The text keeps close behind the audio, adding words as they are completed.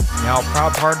now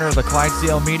proud partner of the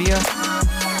Clydesdale Media.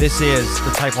 This is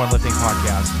the Type 1 Lifting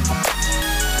Podcast.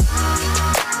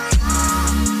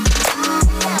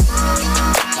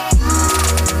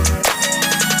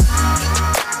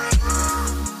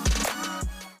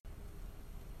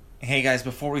 Hey guys,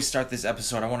 before we start this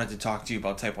episode, I wanted to talk to you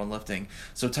about Type 1 Lifting.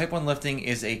 So Type 1 Lifting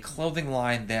is a clothing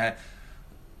line that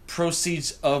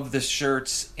proceeds of the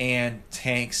shirts and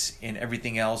tanks and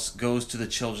everything else goes to the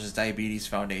Children's Diabetes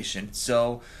Foundation.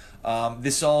 So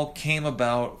this all came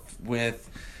about with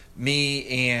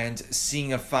me and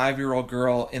seeing a 5-year-old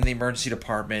girl in the emergency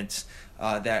department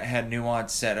that had new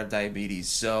onset of diabetes.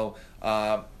 So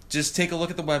just take a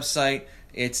look at the website.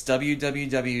 It's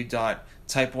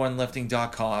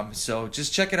www.type1lifting.com. So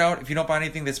just check it out. If you don't buy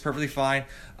anything, that's perfectly fine.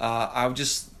 I would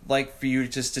just like for you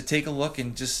just to take a look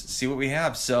and just see what we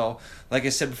have. So like I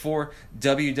said before,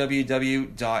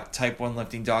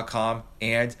 www.type1lifting.com.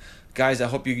 And guys, I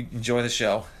hope you enjoy the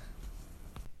show.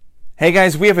 Hey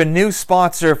guys, we have a new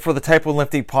sponsor for the Type 1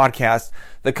 Lifting podcast.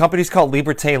 The company's called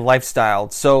Liberté Lifestyle.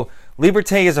 So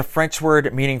Liberté is a French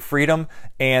word meaning freedom,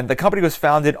 and the company was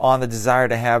founded on the desire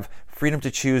to have freedom to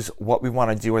choose what we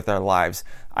want to do with our lives.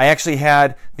 I actually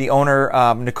had the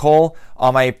owner, Nicole,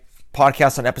 on my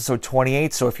podcast on episode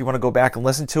 28, so if you want to go back and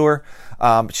listen to her,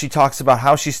 she talks about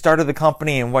how she started the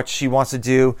company and what she wants to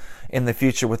do in the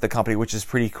future with the company, which is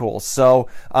pretty cool. So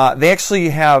they actually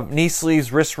have knee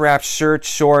sleeves, wrist wraps, shirts,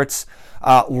 shorts.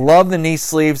 Love the knee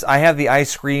sleeves. I have the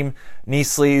ice cream knee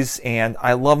sleeves and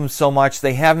I love them so much.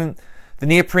 The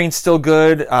neoprene's still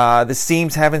good. The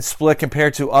seams haven't split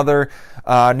compared to other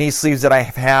knee sleeves that I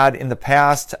have had in the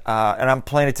past, and I'm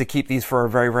planning to keep these for a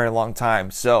very, very long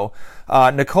time. So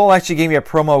Nicole actually gave me a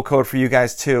promo code for you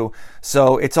guys too.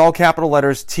 So it's all capital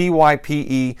letters,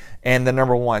 TYPE and the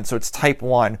number 1. So it's Type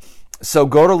 1. So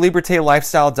go to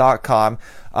libertelifestyle.com,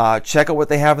 check out what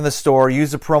they have in the store,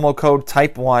 use the promo code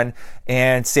Type 1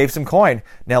 and save some coin.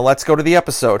 Now let's go to the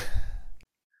episode.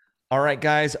 All right,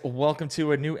 guys, welcome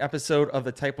to a new episode of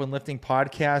the Type 1 Lifting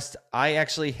Podcast. I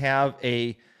actually have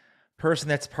a person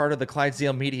that's part of the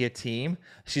Clydesdale Media team.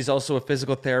 She's also a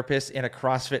physical therapist and a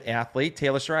CrossFit athlete.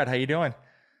 Taylor Streid, how you doing?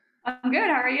 I'm good.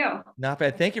 How are you? Not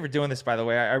bad. Thank you for doing this, by the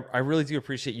way. I really do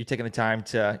appreciate you taking the time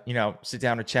to, sit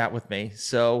down and chat with me.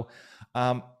 So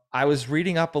I was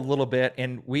reading up a little bit,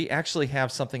 and we actually have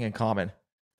something in common.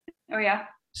 Oh, yeah?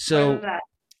 So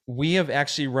we have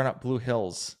actually run up Blue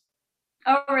Hills.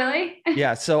 Oh, really?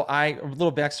 Yeah. So a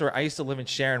little backstory. I used to live in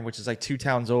Sharon, which is like 2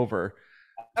 towns over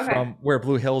from where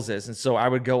Blue Hills is. And so I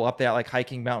would go up that, like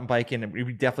hiking, mountain biking, and we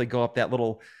would definitely go up that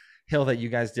little hill that you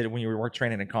guys did when you were work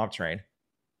training and comp train.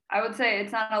 I would say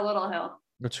it's not a little hill.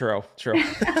 True.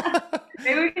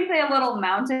 Maybe we can say a little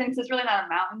mountain, because it's really not a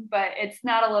mountain, but it's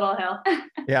not a little hill.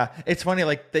 Yeah. It's funny.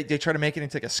 Like they try to make it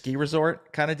into like a ski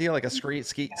resort kind of deal, like a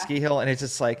ski hill. And it's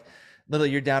just like,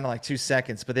 literally you're down in like 2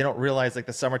 seconds, but they don't realize like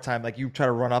the summertime, like you try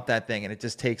to run up that thing and it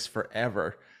just takes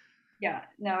forever. Yeah,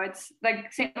 no, it's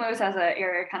like St. Louis has an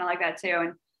area kind of like that too.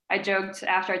 And I joked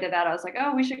after I did that, I was like,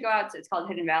 oh, we should go out. It's called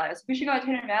Hidden Valley. We should go out to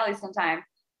Hidden Valley sometime.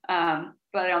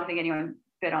 But I don't think anyone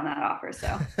bid on that offer.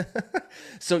 So,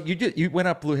 so you went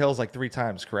up Blue Hills like 3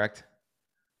 times, correct?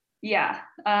 Yeah.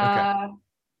 Okay.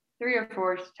 3 or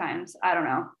 4 times. I don't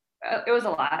know. It was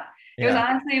a lot. Yeah. It was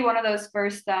honestly one of those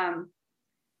first, that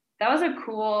was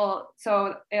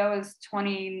so it was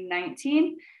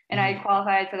 2019 and I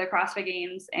qualified for the CrossFit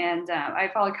Games, and I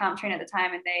followed comp train at the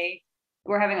time, and they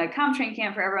were having a comp train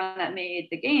camp for everyone that made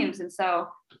the games. And so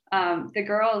the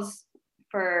girls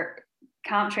for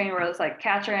comp train were like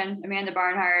Katrin, Amanda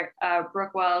Barnhart,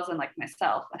 Brooke Wells, and like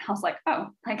myself. And I was like, oh,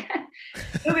 like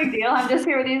no big deal. I'm just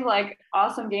here with these like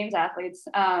awesome games athletes.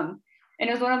 And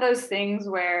it was one of those things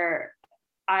where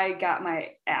I got my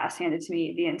ass handed to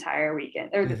me the entire weekend.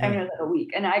 I mean, it was like a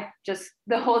week. And I just,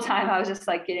 the whole time I was just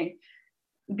like getting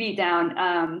beat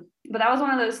down. But that was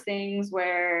one of those things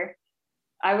where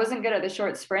I wasn't good at the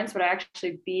short sprints, but I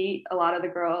actually beat a lot of the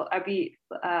girls. I beat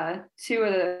 2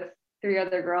 of the 3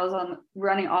 other girls on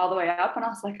running all the way up. And I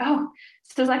was like, oh,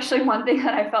 this is actually one thing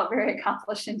that I felt very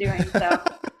accomplished in doing. So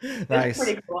Nice. It's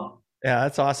pretty cool. Yeah,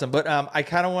 that's awesome. But I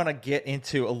kind of want to get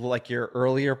into like your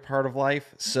earlier part of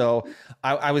life. So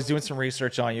I was doing some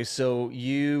research on you. So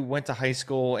you went to high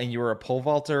school and you were a pole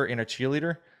vaulter and a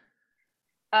cheerleader?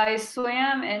 I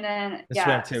swam, and then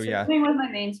swam too, yeah. Swimming was my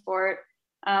main sport.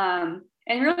 And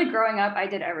really growing up, I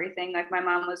did everything. Like my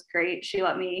mom was great.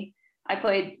 I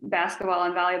played basketball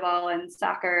and volleyball and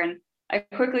soccer, and I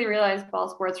quickly realized ball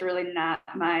sports are really not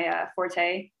my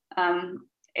forte. And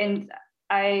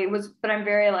but I'm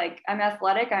very I'm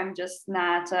athletic. I'm just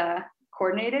not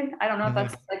coordinated. I don't know if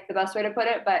that's like the best way to put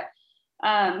it, but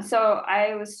so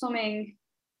I was swimming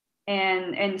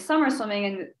and summer swimming,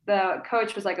 and the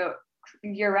coach was like a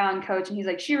year-round coach, and he's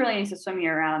like, she really needs to swim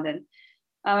year-round. And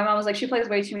my mom was like, she plays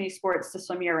way too many sports to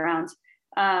swim year-round.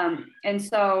 And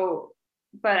so,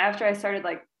 but after I started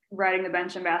like riding the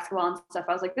bench in basketball and stuff,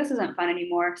 I was like, this isn't fun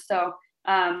anymore. So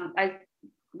I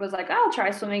was like, I'll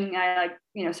try swimming. I like,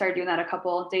 you know, started doing that a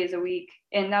couple days a week,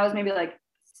 and that was maybe like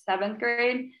 7th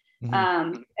grade.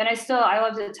 And I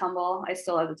love to tumble. I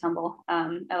still love to tumble.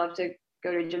 I love to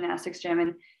go to a gymnastics gym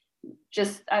and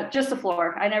just the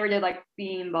floor. I never did like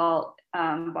beam vault,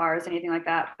 bars, anything like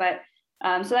that. But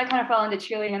so that kind of fell into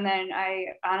cheerleading. And then I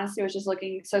honestly was just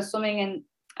looking. So swimming in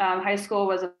high school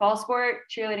was a fall sport.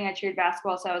 Cheerleading, I cheered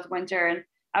basketball, so I was winter. And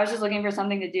I was just looking for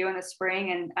something to do in the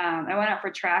spring. And I went out for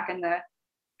track, and the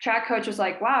track coach was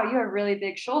like, wow, you have really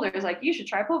big shoulders. Like, you should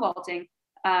try pole vaulting.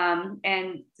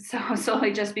 And so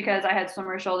solely just because I had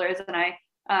swimmer shoulders, and I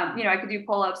could do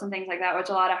pull-ups and things like that, which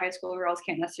a lot of high school girls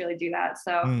can't necessarily do that.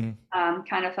 So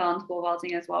kind of fell into pole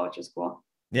vaulting as well, which was cool.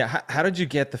 Yeah. How did you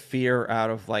get the fear out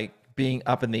of like being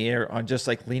up in the air on just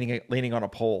like leaning on a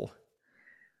pole?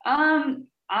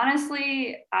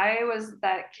 Honestly, I was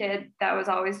that kid that was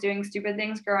always doing stupid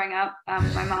things growing up.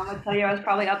 My mom would tell you I was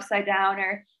probably upside down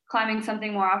or climbing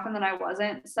something more often than I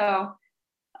wasn't. So,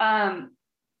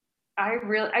 I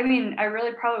really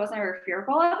probably wasn't ever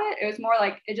fearful of it. It was more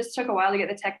like it just took a while to get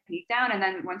the technique down. And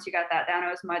then once you got that down, it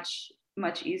was much,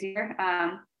 much easier.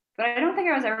 But I don't think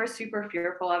I was ever super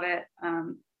fearful of it.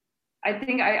 I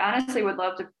think I honestly would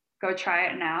love to go try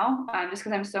it now, just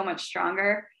because I'm so much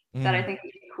stronger that I think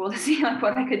it'd be cool to see like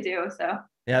what I could do. So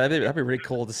yeah, that'd be really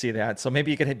cool to see that. So maybe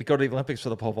you could go to the Olympics for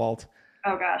the pole vault.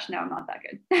 Oh gosh, no, I'm not that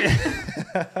good.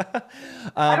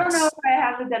 I don't know if I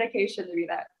have the dedication to be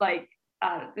that, like,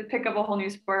 to pick up a whole new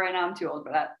sport right now. I'm too old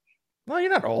for that. Well,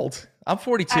 you're not old. I'm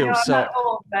 42, I know, I'm so not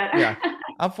old, but yeah,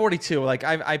 I'm 42. Like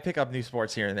I pick up new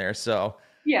sports here and there, so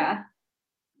yeah,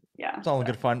 it's all in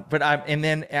good fun. But and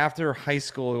then after high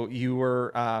school, you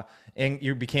were and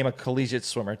you became a collegiate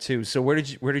swimmer too. So where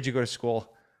did you go to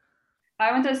school?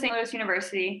 I went to St. Louis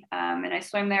University, and I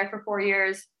swam there for 4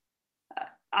 years.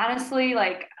 Honestly,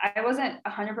 like, I wasn't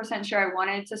 100% sure I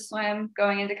wanted to swim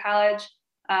going into college.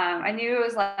 I knew it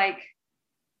was like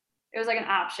an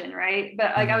option, right?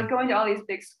 But like I was going to all these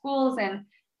big schools and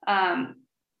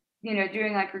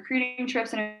doing like recruiting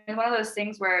trips, and it's one of those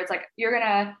things where it's like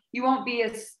you won't be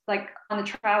as like on the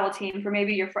travel team for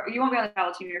maybe you won't be on the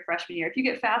travel team your freshman year. If you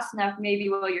get fast enough, maybe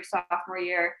your sophomore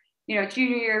year,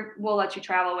 junior year, we'll let you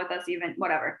travel with us, even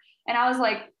whatever. And I was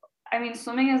like, I mean,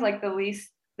 swimming is like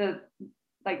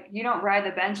like you don't ride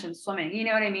the bench in swimming, you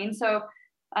know what I mean? So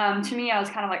to me, I was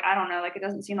kind of like, I don't know, like it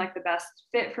doesn't seem like the best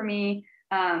fit for me.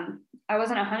 I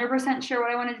wasn't 100% sure what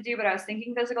I wanted to do, but I was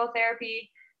thinking physical therapy,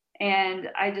 and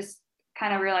I just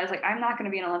kind of realized like I'm not going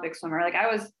to be an Olympic swimmer. Like I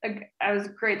was a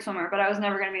great swimmer, but I was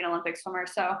never going to be an Olympic swimmer.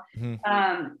 So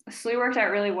SLU worked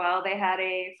out really well. They had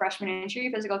a freshman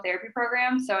entry physical therapy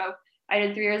program, so I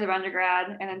did 3 years of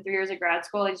undergrad and then 3 years of grad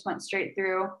school. I just went straight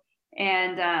through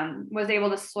and was able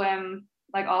to swim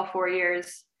like all 4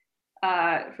 years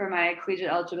for my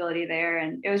collegiate eligibility there.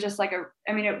 And it was just like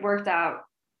it worked out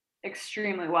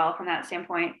extremely well from that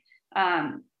standpoint.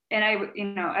 And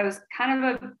I was kind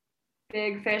of a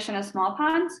big fish in a small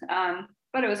pond,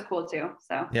 but it was cool too.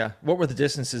 So yeah, what were the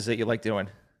distances that you like doing?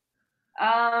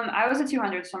 I was a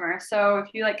 200 swimmer. So if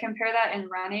you like compare that in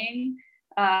running,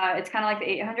 it's kind of like the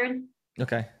 800.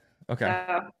 Okay.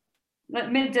 So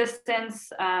mid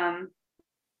distance.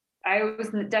 I was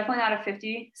definitely not a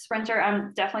 50 sprinter.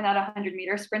 I'm definitely not a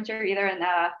 100-meter sprinter either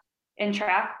in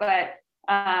track, but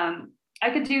I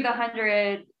could do the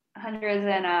hundreds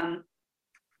and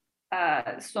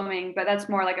swimming, but that's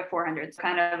more like a 400. It's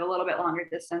kind of a little bit longer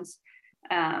distance.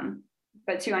 But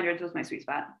 200s was my sweet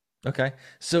spot. Okay.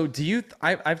 So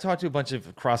I've talked to a bunch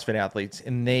of CrossFit athletes,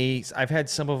 and I've had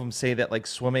some of them say that like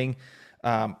swimming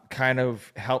kind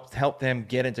of helped them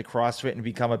get into CrossFit and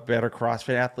become a better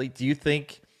CrossFit athlete. Do you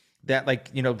think that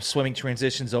swimming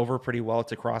transitions over pretty well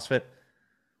to CrossFit?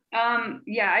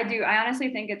 Yeah, I do. I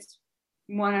honestly think it's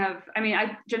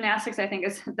gymnastics I think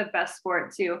is the best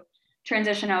sport to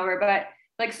transition over, but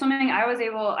like swimming,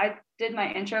 I did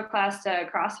my intro class to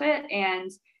CrossFit,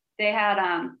 and they had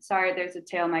sorry, there's a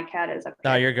tail, my cat is up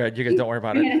there. No, you're good. Don't worry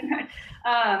about it.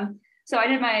 So I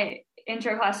did my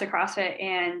intro class to CrossFit,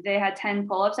 and they had 10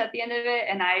 pull-ups at the end of it,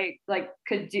 and I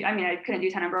couldn't do 10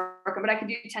 unbroken, but I could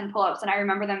do 10 pull-ups. And I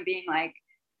remember them being like,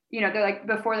 they're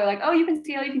like, oh, you can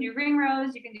scale, you can do ring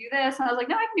rows, you can do this. And I was like,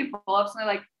 no, I can do pull-ups. And they're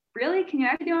like, really? Can you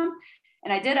actually do them?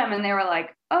 And I did them, and they were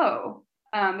like, oh,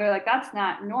 they're like, that's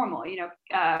not normal.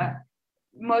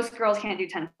 most girls can't do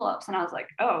 10 pull-ups. And I was like,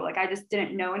 oh, like I just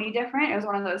didn't know any different. It was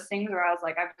one of those things where I was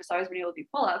like, I've just always been able to do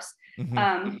pull-ups.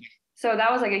 Mm-hmm. So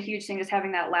that was like a huge thing, just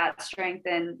having that lat strength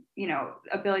and, you know,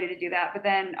 ability to do that. But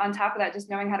then on top of that, just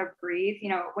knowing how to breathe. You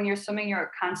know, when you're swimming, you're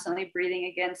constantly breathing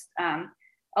against a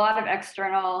lot of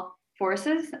external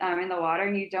forces in the water,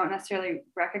 and you don't necessarily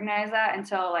recognize that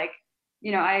until, like,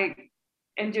 you know, I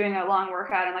am doing a long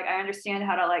workout and like I understand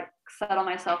how to like settle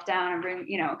myself down and bring,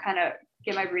 you know, kind of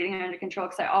get my breathing under control,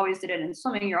 because I always did it in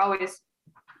swimming. You're always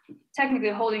technically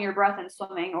holding your breath in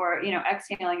swimming, or, you know,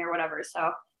 exhaling or whatever.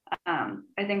 So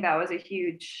I think that was a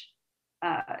huge,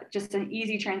 just an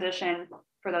easy transition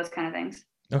for those kind of things.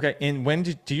 Okay. And when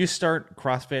do you start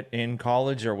CrossFit in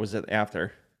college, or was it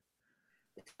after?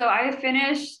 So I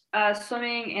finished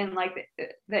swimming in like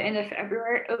the end of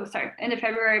February. Oh, sorry, end of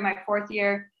February, my 4th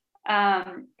year.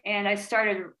 And I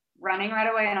started running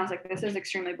right away, and I was like, this is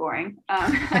extremely boring.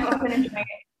 I wasn't enjoying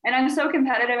it. And I'm so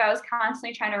competitive. I was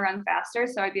constantly trying to run faster.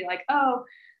 So I'd be like, oh,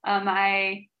 I'm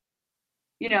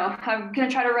going to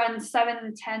try to run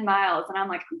 7-10 miles. And I'm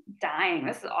like, I'm dying.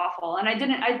 This is awful. And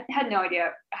I had no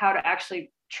idea how to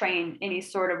actually train any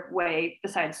sort of way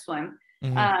besides swim.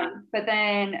 Mm-hmm. But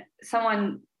then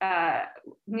someone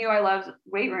knew I loved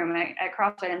weight room at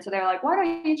CrossFit. And so they're like, why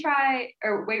don't you try,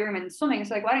 or weight room and swimming.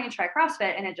 So like, why don't you try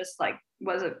CrossFit? And it just like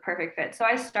was a perfect fit. So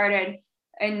I started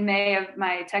in May of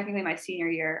technically my senior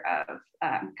year of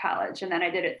college. And then I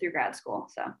did it through grad school.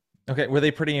 So. Okay. Were they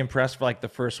pretty impressed for like the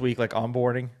first week, like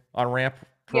onboarding on ramp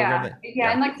program?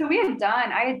 Yeah. And like, so we had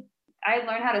done, I had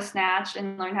learned how to snatch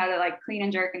and learned how to like clean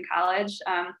and jerk in college.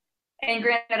 And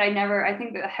granted, I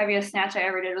think the heaviest snatch I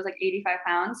ever did was like 85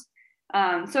 pounds.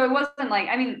 So it wasn't like,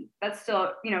 I mean, that's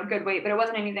still, you know, good weight, but it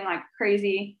wasn't anything like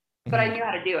crazy, but I knew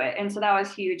how to do it. And so that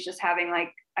was huge, just having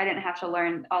like, I didn't have to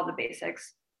learn all the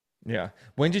basics. Yeah.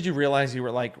 When did you realize you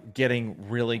were like getting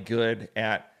really good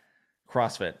at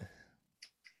CrossFit?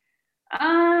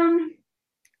 Um,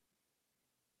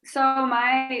 so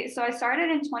I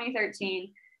started in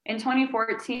 2013. In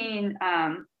 2014,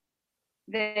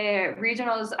 the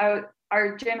regionals,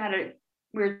 our gym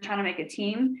we were trying to make a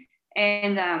team,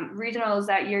 and regionals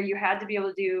that year, you had to be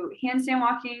able to do handstand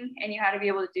walking and you had to be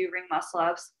able to do ring muscle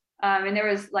ups. And there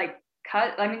was like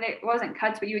it wasn't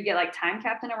cuts, but you would get like time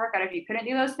capped in a workout if you couldn't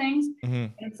do those things.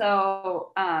 Mm-hmm. And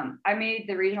so I made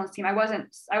the regionals team. I wasn't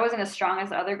as strong as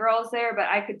the other girls there, but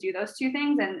I could do those two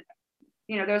things. And,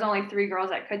 you know, there was only 3 girls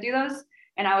that could do those,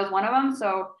 and I was one of them.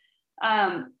 So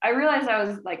I realized I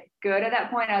was like good at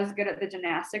that point. I was good at the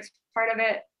gymnastics part of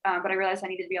it, but I realized I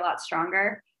needed to be a lot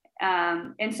stronger.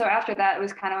 And so after that, it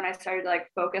was kind of when I started to like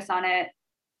focus on it.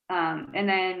 And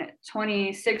then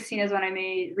 2016 is when I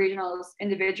made regionals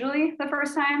individually the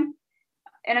first time.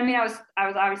 And I mean, I was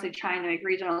obviously trying to make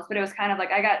regionals, but it was kind of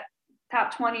like I got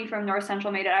top 20 from North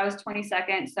Central, made it. I was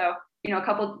 22nd. So, you know, a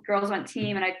couple of girls went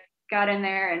team, and I got in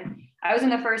there, and I was in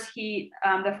the first heat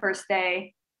the first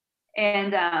day.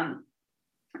 And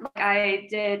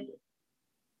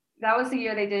that was the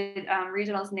year they did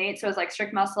regionals Nate. So it was like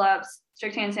strict muscle ups,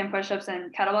 strict handstand push-ups,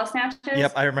 and kettlebell snatches.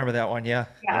 Yep. I remember that one. Yeah.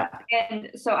 Yeah. Yep.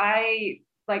 And so I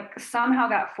like somehow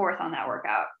got 4th on that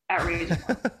workout at regionals.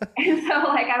 And so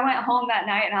like I went home that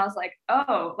night and I was like,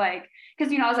 oh, like,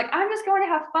 cause you know, I was like, I'm just going to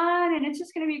have fun and it's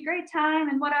just going to be a great time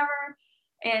and whatever.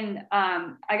 And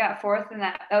I got 4th, and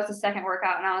that was the second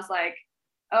workout. And I was like,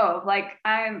 oh, like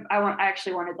I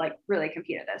actually wanted like really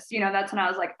compete at this. You know, that's when I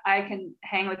was like, I can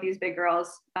hang with these big girls.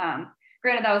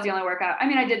 Granted, that was the only workout. I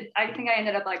mean, I think I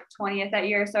ended up like 20th that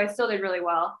year. So I still did really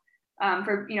well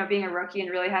for, you know, being a rookie and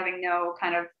really having no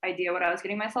kind of idea what I was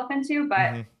getting myself into.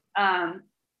 But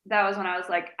that was when I was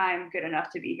like, I'm good enough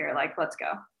to be here. Like, let's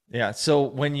go. Yeah. So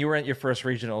when you were at your first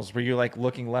regionals, were you like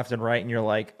looking left and right and you're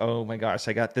like, oh my gosh,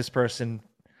 I got this person,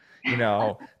 you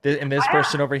know, and this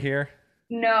person over here?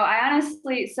 No, I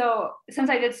honestly, so since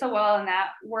I did so well in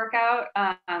that workout,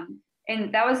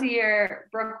 and that was the year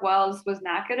Brooke Wells was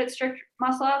not good at strict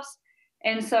muscle ups.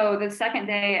 And so the second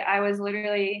day I was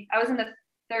in the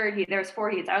 3rd heat. There was 4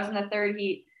 heats. I was in the 3rd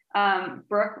heat.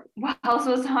 Brooke Wells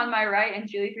was on my right and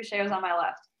Julie Fouché was on my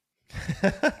left.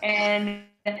 And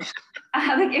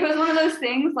like, it was one of those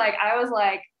things, like, I was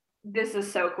like, this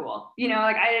is so cool. You know,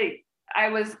 like I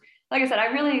was, like I said, I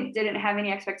really didn't have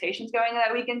any expectations going into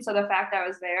that weekend. So the fact that I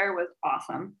was there was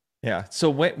awesome. Yeah. So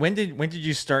when did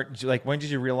you start, like, when did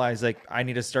you realize like I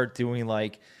need to start doing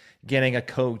like getting a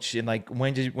coach, and like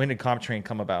when did comp train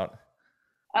come about?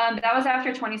 That was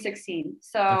after 2016.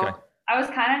 So Okay. I was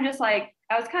kind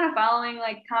of following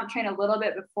like comp train a little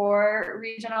bit before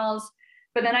regionals,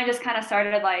 but then I just kind of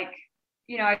started like,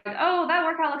 you know, oh, that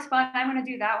workout looks fun. I'm going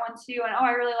to do that one too. And oh,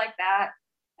 I really like that.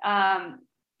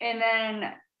 And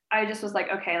then I just was like,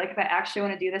 okay, like if I actually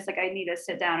want to do this, like I need to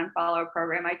sit down and follow a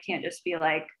program. I can't just be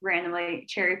like randomly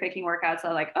cherry picking workouts.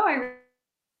 So like, oh, I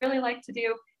really like to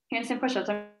do handstand push-ups.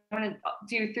 I'm going to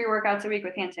do 3 workouts a week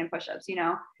with handstand push-ups, you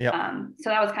know? Yep. So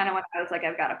that was kind of when I was like,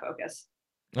 I've got to focus.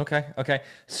 Okay. Okay.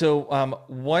 So,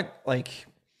 what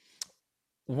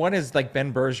has like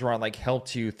Ben Bergeron like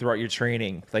helped you throughout your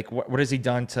training? Like, what has he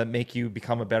done to make you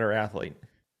become a better athlete?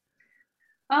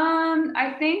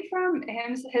 I think from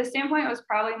his standpoint, it was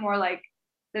probably more like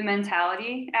the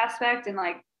mentality aspect and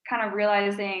like kind of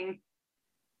realizing,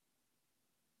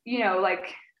 you know,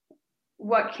 like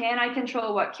what can I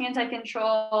control, what can't I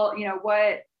control, you know,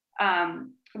 what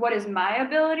is my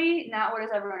ability, not what is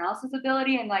everyone else's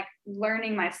ability, and like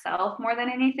learning myself more than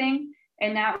anything.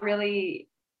 And not really,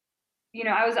 you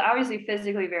know, I was obviously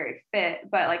physically very fit,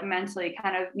 but like mentally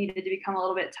kind of needed to become a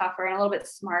little bit tougher and a little bit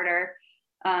smarter.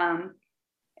 Um,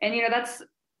 and you know, that's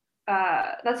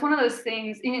one of those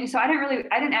things. You know, so I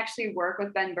didn't actually work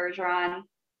with Ben Bergeron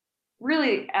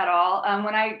really at all.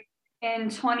 When I in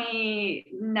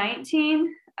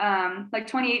 2019, like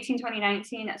 2018,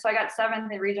 2019. So I got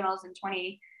 7th in regionals in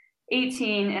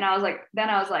 2018, and I was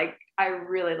like, I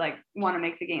really like want to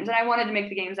make the games, and I wanted to make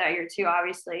the games that year too,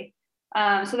 obviously.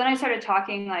 So then I started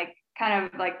talking, like kind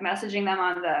of like messaging them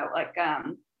on the like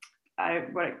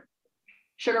what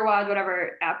Sugar WOD,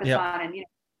 whatever app it's Yep. on, and you know,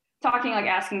 talking, like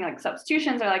asking like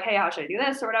substitutions or like, hey, how should I do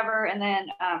this or whatever. And then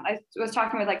I was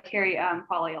talking with like Carrie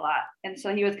Pauly a lot. And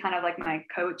so he was kind of like my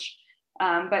coach.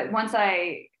 But once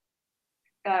I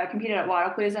competed at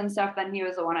Waterpalooza and stuff, then he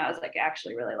was the one I was like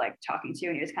actually really like talking to.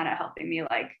 And he was kind of helping me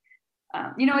like,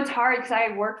 you know, it's hard because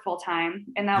I work full time.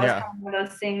 And that was kind Yeah. of one of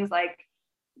those things like,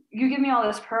 you give me all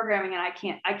this programming and I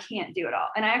can't do it all.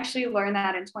 And I actually learned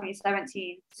that in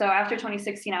 2017. So after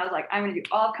 2016, I was like, I'm going to do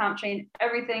all comp train,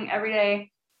 everything, every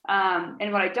day.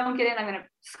 And what I don't get in, I'm going to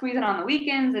squeeze it on the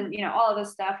weekends and, you know, all of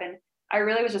this stuff. And I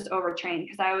really was just overtrained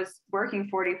because I was working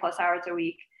 40 plus hours a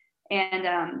week. And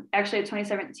actually at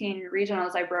 2017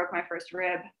 regionals, I broke my first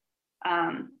rib,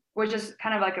 which is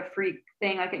kind of like a freak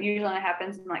thing. Like it usually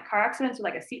happens in like car accidents with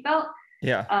like a seatbelt.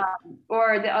 Yeah.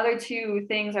 Or the other 2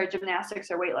 things are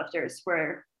gymnastics or weightlifters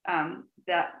where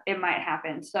that it might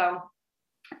happen. So,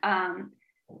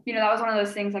 you know, that was one of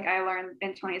those things like I learned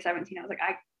in 2017. I was like,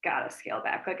 I gotta scale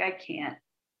back. Like I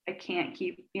can't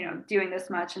keep, you know, doing this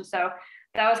much. And so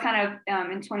that was kind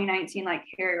of in 2019, like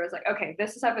Carrie was like, okay,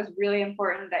 this stuff is really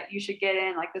important that you should get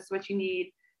in. Like this is what you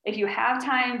need. If you have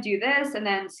time, do this and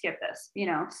then skip this, you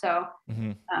know? So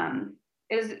Hmm.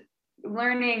 is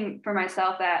learning for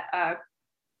myself that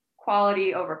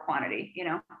quality over quantity, you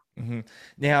know? Hmm.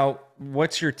 Now,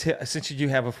 what's your since you do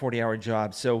have a 40-hour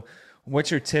job, so what's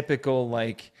your typical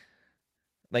like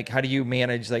how do you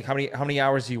manage like how many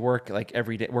hours do you work like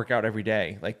every day, work out every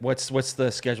day? Like what's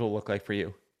the schedule look like for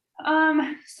you?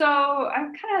 So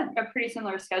I've kind of a pretty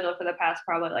similar schedule for the past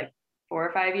probably like 4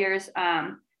 or 5 years.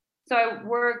 So I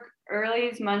work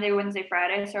early Monday, Wednesday,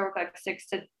 Friday. So I work like 6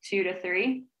 to 2 to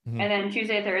 3. Hmm. And then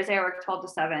Tuesday, Thursday, I work 12 to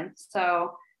 7.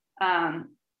 So um,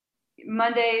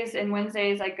 Mondays and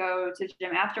Wednesdays, I go to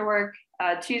gym after work.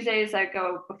 Tuesdays, I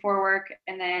go before work.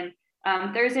 And then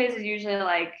Thursdays is usually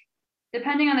like,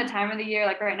 depending on the time of the year,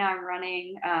 like right now I'm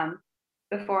running.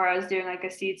 Before I was doing like a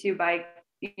C2 bike,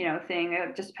 you know, thing,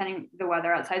 just depending the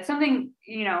weather outside, something,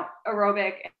 you know,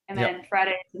 aerobic. And then Yep.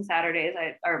 Fridays and Saturdays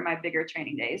are my bigger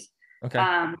training days. Okay.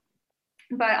 Um,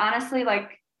 but honestly,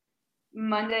 like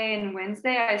Monday and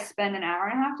Wednesday, I spend an hour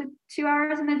and a half to 2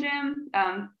 hours in the gym.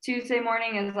 Tuesday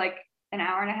morning is like an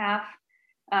hour and a half.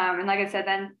 And like I said,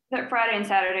 then Friday and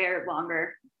Saturday are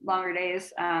longer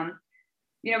days.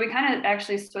 You know, we kind of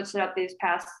actually switched it up these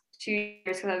past 2 years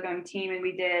because I was going team,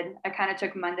 and I kind of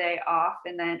took Monday off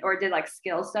and then, or did like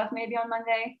skill stuff maybe on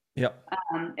Monday, Yep.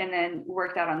 and then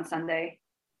worked out on Sunday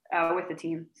with the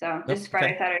team. So Nope. just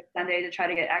Friday, Okay. Saturday, Sunday to try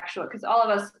to get actual, because all of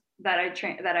us that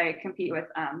I compete with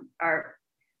are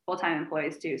full-time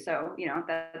employees too. So, you know,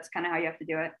 that's kind of how you have to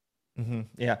do it. Hmm.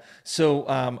 Yeah.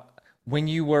 So when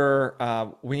you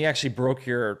actually broke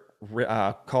your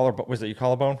collarbone, was it your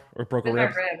collarbone or broke a With my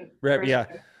rib? rib, Rib, first yeah.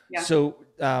 rib. Yeah. So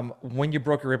when you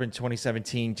broke your rib in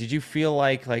 2017, did you feel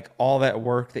like all that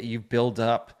work that you've built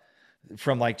up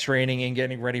from like training and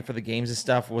getting ready for the games and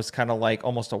stuff was kind of like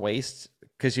almost a waste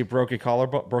because you broke your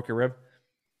collarbone, broke your rib?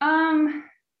 Um,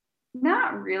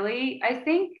 Not really. I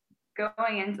think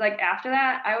going into like after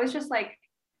that, I was just like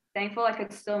thankful I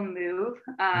could still move.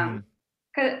 Hmm.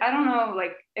 Cause I don't know,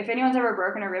 like if anyone's ever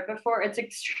broken a rib before, it's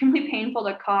extremely painful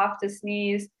to cough, to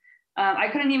sneeze. I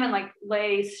couldn't even like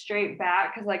lay straight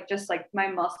back because like just like my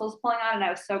muscles pulling out and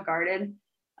I was so guarded.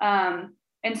 Um,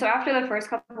 And so after the first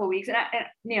couple of weeks, and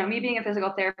me being a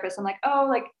physical therapist, I'm like, oh,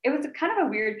 like it was kind of a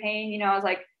weird pain. I was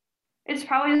like, it's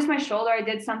probably just my shoulder. I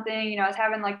did something. I was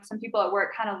having like some people at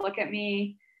work kind of look at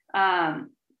me. And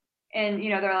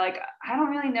they're like, I don't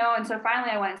really know. And so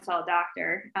finally I went and saw a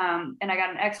doctor, and I got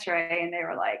an x-ray, and they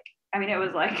were like, I mean, it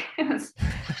was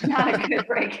not a good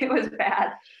break. It was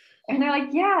bad. And they're like,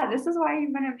 yeah, this is why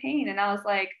you've been in pain. And I was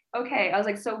like, okay. I was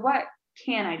like, so what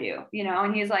can I do?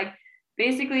 And he's like,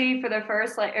 basically for the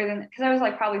first, because I was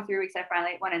like probably 3 weeks, I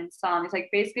finally went and saw him. He's like,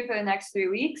 basically for the next 3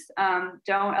 weeks,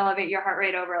 don't elevate your heart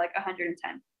rate over like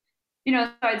 110.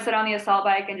 So I'd sit on the assault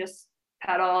bike and just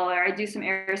pedal, or I'd do some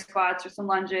air squats or some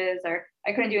lunges, or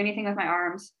I couldn't do anything with my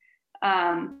arms.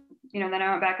 Then I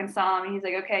went back and saw him, and he's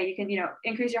like, okay, you can,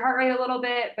 increase your heart rate a little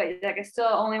bit, but like I still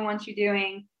only want you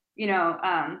doing,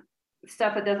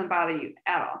 stuff that doesn't bother you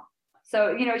at all.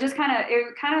 So, it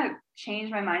kind of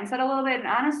changed my mindset a little bit. And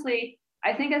honestly,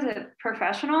 I think as a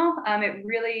professional, it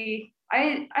really,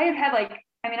 I have had I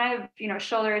have,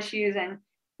 shoulder issues and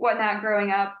whatnot growing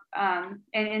up, and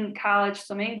in college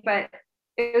swimming, but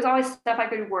it was always stuff I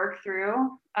could work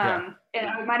through. And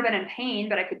I might have been in pain,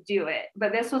 but I could do it.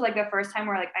 But this was like the first time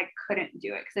where like I couldn't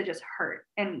do it because it just hurt.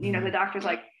 And, the doctor's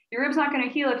like, your rib's not going to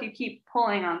heal if you keep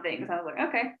pulling on things. I was like,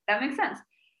 okay, that makes sense.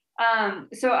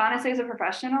 So honestly, as a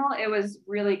professional, it was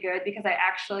really good because I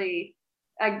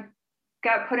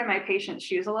got put in my patient's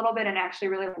shoes a little bit and actually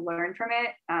really learned from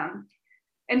it.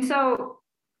 And so,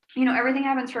 everything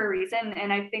happens for a reason.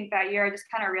 And I think that year I just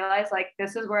kind of realized like,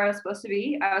 this is where I was supposed to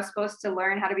be. I was supposed to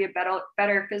learn how to be a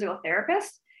better physical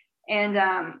therapist. And,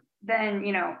 then,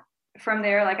 from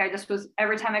there, like I just was,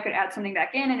 every time I could add something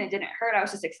back in and it didn't hurt, I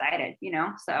was just excited,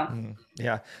 so.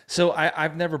 Yeah. So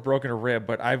I've never broken a rib,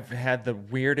 but I've had the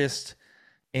weirdest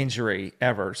injury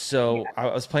ever. So I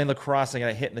was playing lacrosse and I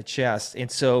got hit in the chest. And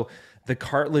so the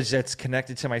cartilage that's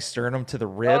connected to my sternum to the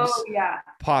ribs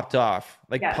popped off,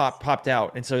 popped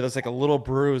out. And so there's like a little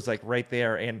bruise, like right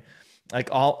there. And like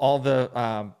all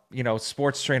the,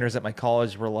 sports trainers at my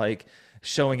college were like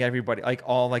showing everybody, like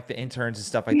all like the interns and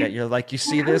stuff like that. You're like, you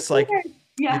see this, like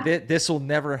this will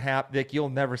never happen. Like you'll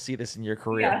never see this in your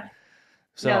career. Yeah.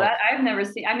 So no, that I've never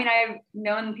seen. I mean, I've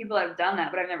known people that have done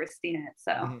that, but I've never seen it.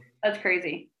 So that's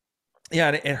crazy. Yeah,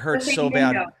 and it hurts so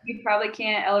bad. You probably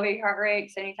can't elevate your heart rate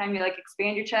because anytime you like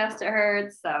expand your chest, it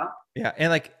hurts. So yeah, and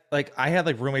like I had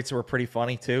like roommates who were pretty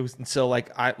funny too, and so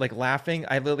like I like laughing,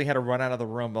 I literally had to run out of the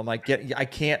room. I'm like, I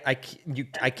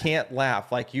can't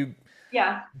laugh. Like you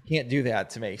can't do that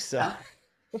to me. So,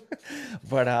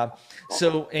 but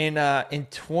so in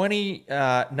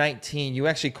 2019, you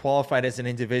actually qualified as an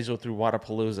individual through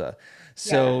Wadapalooza.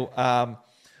 So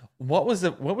what was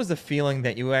the feeling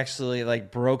that you actually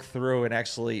like broke through and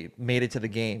actually made it to the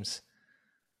games?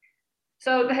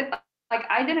 So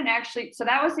I didn't actually, so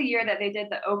that was the year that they did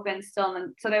the open still.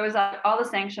 And so there was all the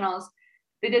sanctionals.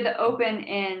 They did the open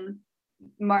in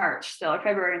March still, or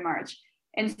February and March.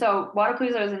 And so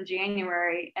Wadapalooza was in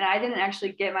January, and I didn't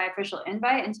actually get my official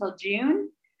invite until June.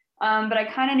 But I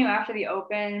kind of knew after the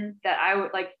open that I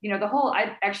would that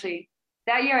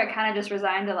year I kind of just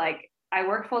resigned to like, I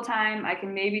work full time. I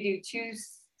can maybe do 2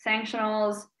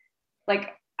 sanctionals.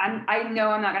 Like I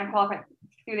know I'm not going to qualify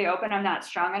through the open. I'm not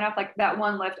strong enough. Like that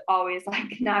one lift always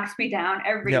like knocks me down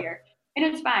every year, and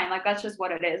it's fine. Like that's just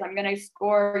what it is. I'm going to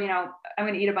score, I'm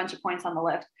going to eat a bunch of points on the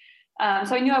lift.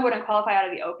 So I knew I wouldn't qualify out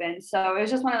of the open. So it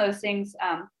was just one of those things,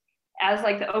 as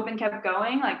like the open kept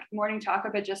going, like Morning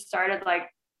Chocolate had just started like,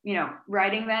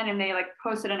 writing then, and they like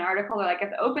posted an article. They're like,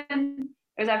 if the open,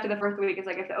 it was after the first week, it's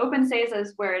like, if the open stays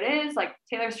as where it is, like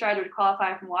Taylor Streid would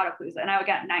qualify from Wadapalooza. And I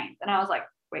got 9th. And I was like,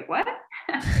 wait, what?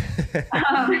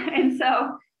 And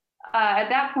so at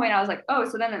that point I was like, oh,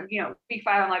 so then, week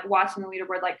 5, I'm like watching the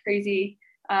leaderboard like crazy.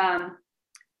 And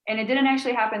it didn't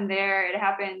actually happen there. It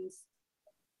happens.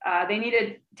 They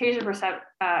needed Tasia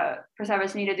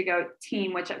Persevich needed to go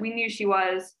team, which we knew she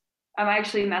was. I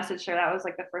actually messaged her. That was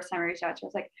like the first time I reached out to her. I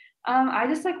was like, I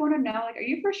just like want to know, like, are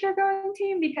you for sure going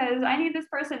team? Because I need this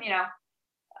person,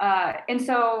 and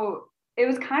so it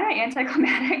was kind of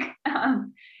anticlimactic.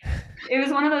 It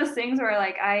was one of those things where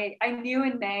like, I knew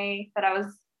in May that I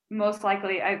was most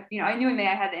likely, I knew in May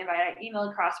I had the invite. I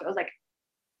emailed CrossFit. I was like,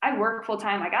 I work full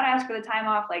time. I got to ask for the time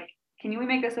off. Like, can we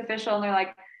make this official? And they're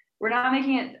like, we're not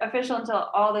making it official until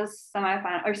all the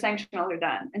semifinal or sanctionals are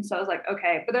done. And so I was like,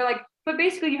 okay, but they're like, but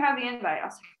basically you have the invite. I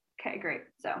was like, okay, great.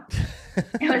 So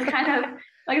it was kind of,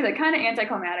 like I said, kind of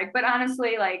anticlimactic, but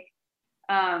honestly, like,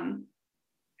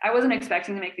 I wasn't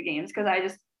expecting to make the games because I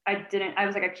was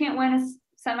like, I can't win a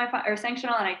semifinal or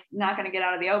sanctional and I'm not going to get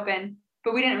out of the open,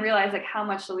 but we didn't realize like how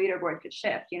much the leaderboard could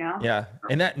shift, Yeah.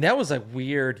 And that was a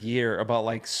weird year about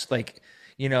like,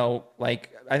 like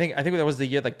I think that was the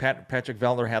year like Patrick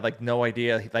Vellner had like no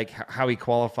idea like how he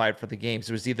qualified for the games.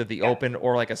 It was either the Yeah. open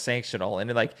or like a sanctional.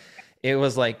 And it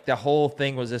was like the whole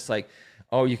thing was just like,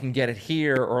 oh, you can get it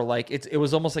here, or like it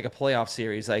was almost like a playoff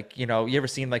series. Like, you ever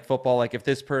seen like football, like if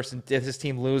this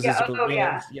team loses Yeah. or Oh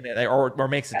yeah. wins, or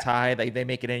makes a tie, they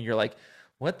make it in, you're like,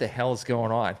 what the hell is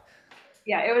going on?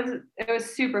 Yeah, it was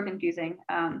super confusing.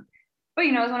 But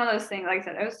it was one of those things. Like I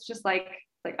said, it was just like,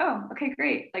 oh, okay,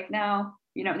 great. Like now,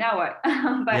 now what?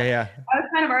 Yeah, But yeah. I was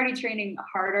kind of already training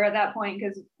harder at that point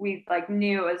because we like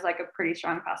knew it was like a pretty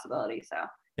strong possibility. So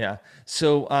Yeah.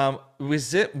 So,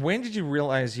 when did you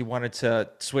realize you wanted to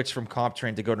switch from comp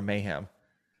train to go to Mayhem?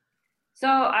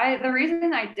 the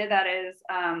reason I did that is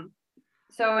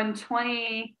so in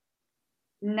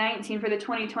 2019 for the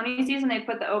 2020 season they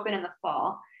put the open in the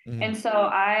fall, Mhm. and so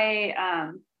I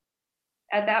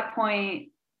at that point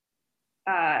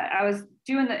I was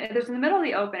doing it was in the middle of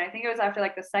the open. I think it was after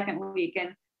like the second week.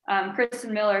 And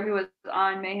Kristen Miller, who was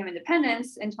on Mayhem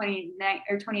Independence in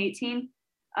 2018,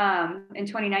 in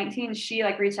 2019, she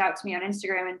like reached out to me on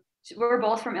Instagram, and we're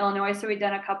both from Illinois. So we'd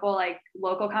done a couple like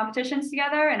local competitions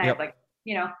together. And I Yep. like,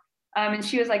 and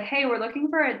she was like, hey, we're looking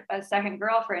for a second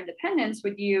girl for Independence.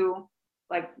 Would you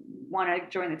like want to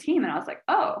join the team? And I was like,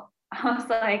 oh, I was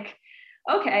like,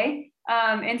 okay.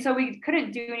 And so we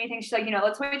couldn't do anything. She's like,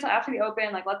 let's wait till after the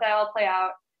open, like let that all play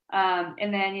out.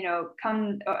 And then,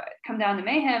 come down to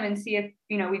Mayhem and see if,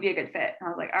 we'd be a good fit. And I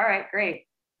was like, all right, great.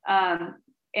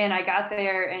 And I got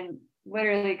there and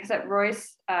literally, because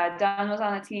Royce Dunn was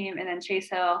on the team, and then Chase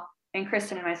Hill and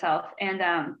Kristen and myself. And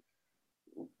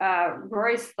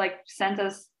Royce like sent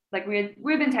us, like we'd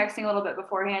been texting a little bit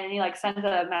beforehand, and he like sent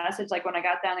a message like when I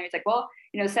got down there. He's like, well,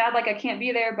 sad like I can't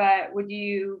be there, but would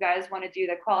you guys want to do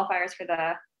the qualifiers for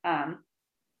the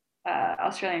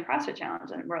Australian CrossFit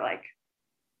Challenge? And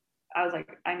I was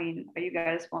like, I mean, are you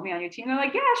guys want me on your team? They're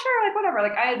like, yeah, sure, like whatever.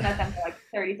 Like I had met them for like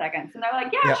 30 seconds, and they're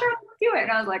like, yeah, Yeah. sure, let's do it.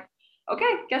 And I was like, okay,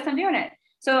 guess I'm doing it.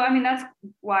 So I mean, that's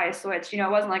why I switched. It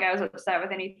wasn't like I was upset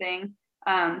with anything,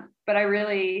 but I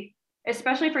really,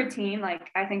 especially for a team, like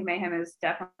I think Mayhem is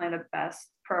definitely the best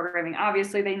programming.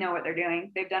 Obviously, they know what they're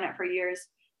doing. They've done it for years,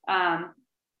 and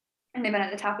they've been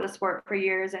at the top of the sport for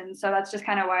years. And so that's just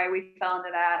kind of why we fell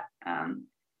into that. And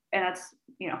that's,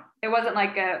 it wasn't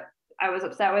like I was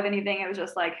upset with anything. It was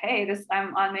just like, hey,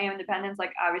 I'm on Mayhem Independence.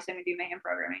 Like obviously I'm gonna do Mayhem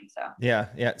programming. So Yeah,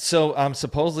 yeah. So,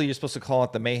 supposedly you're supposed to call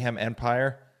it the Mayhem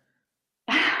Empire.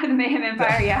 the Mayhem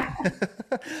Empire,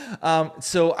 yeah.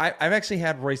 So I've actually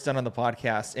had Royce Dunn on the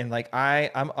podcast, and like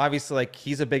I'm obviously like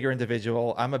he's a bigger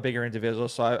individual. I'm a bigger individual,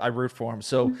 so I root for him.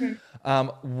 So,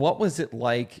 Mm-hmm. what was it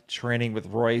like training with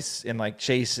Royce and like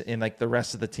Chase and like the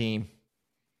rest of the team?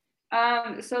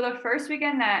 So the first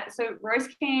weekend so Royce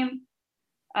came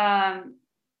um,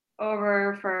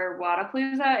 over for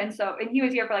Wadapalooza, and he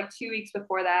was here for like 2 weeks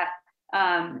before that,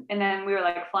 and then we were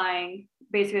like flying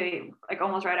basically like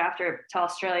almost right after to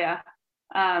Australia,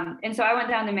 and so I went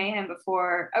down to Mayhem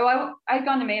before. I'd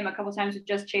gone to Mayhem a couple times with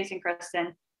just Chase and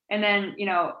Kristen, and then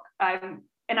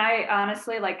I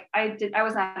honestly like I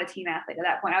was not a team athlete at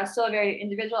that point. I was still a very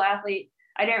individual athlete.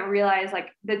 I didn't realize like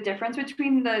the difference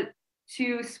between the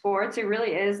two sports. It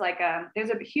really is like there's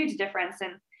a huge difference.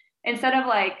 And instead of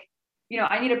like,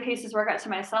 I need to pace this workout to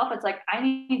myself, it's like I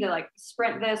need to like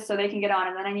sprint this so they can get on,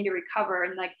 and then I need to recover,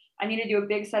 and like I need to do a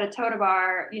big set of toe to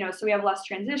bar, so we have less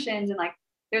transitions, and like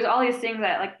there's all these things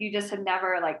that like you just had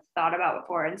never like thought about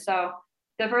before. And so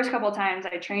the first couple of times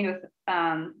I trained with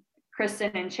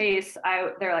Kristen and Chase,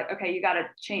 they're like, okay, you got to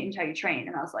change how you train.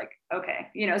 And I was like, okay,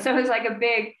 so it was like a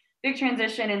big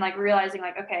transition, and like realizing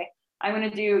like, okay, I'm going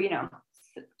to do,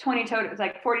 20 toe, it's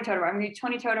like 40 toe to bar. I'm going to do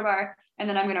 20 toe to bar, and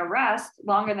then I'm going to rest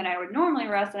longer than I would normally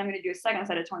rest. And I'm going to do a second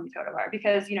set of 20 toe to bar,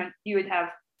 because, you would have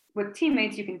with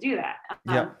teammates, you can do that.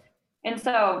 Yeah. And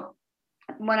so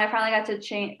when I finally got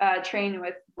to train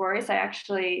with Royce, I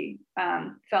actually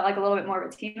felt like a little bit more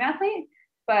of a team athlete.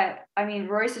 But I mean,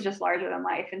 Royce is just larger than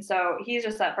life. And so he's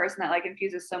just that person that like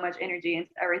infuses so much energy into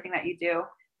everything that you do.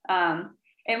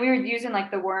 And we were using like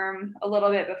the worm a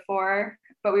little bit before,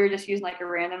 but we were just using like a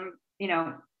random,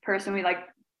 person. We like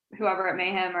whoever at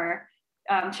Mayhem, or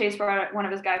Chase brought one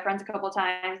of his guy friends a couple of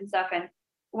times and stuff. And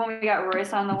when we got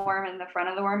Royce on the worm in the front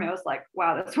of the worm, it was like,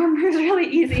 wow, this worm moves really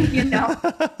easy, Yeah.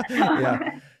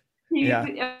 Yeah.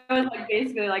 It was like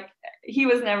basically like he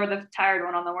was never the tired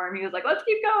one on the worm. He was like, let's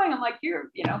keep going. I'm like,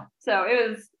 so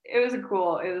it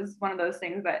was one of those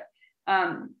things. But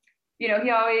he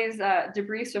always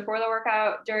debriefs before the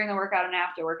workout, during the workout, and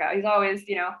after workout. He's always,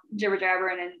 jibber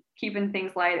jabbering and keeping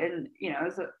things light. And,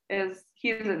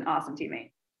 he's an awesome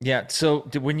teammate. Yeah. So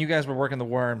when you guys were working the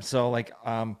worm, so like,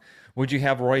 would you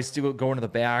have Royce go into the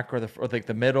back or like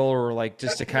the middle or like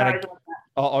just to He's kind always of like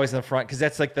that. always in the front? Because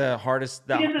that's like the hardest,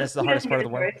 that's the He hardest doesn't part get of a the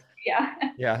worm. choice. Yeah.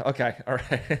 Yeah. Okay. All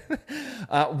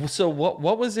right. So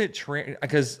what was it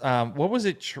because what was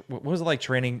it like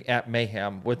training at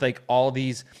Mayhem with like all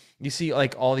these you see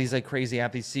like all these like crazy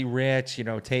athletes, see Rich,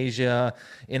 Tasia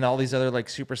and all these other like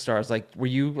superstars. Like were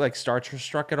you like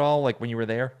starstruck at all like when you were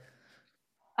there?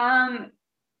 Um,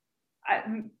 I,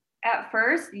 at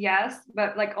first, yes,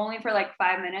 but like only for like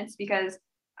 5 minutes because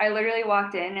I literally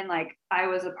walked in and like I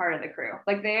was a part of the crew.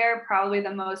 Like they are probably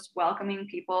the most welcoming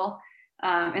people.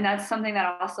 And that's something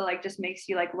that also like just makes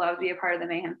you like love to be a part of the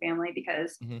Mayhem family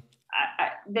because Hmm.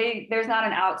 there's not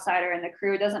an outsider in the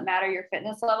crew. It doesn't matter your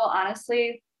fitness level,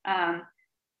 honestly.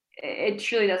 It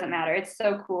truly doesn't matter. It's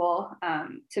so cool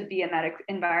to be in that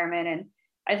environment. And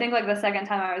I think like the second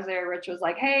time I was there, Rich was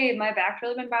like, "Hey, my back's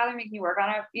really been bothering me. Can you work on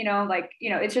it?"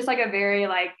 It's just like a very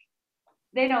like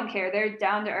they don't care. They're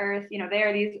down to earth. They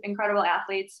are these incredible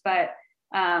athletes, but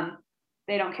um,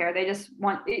 they don't care. They just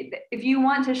want if you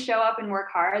want to show up and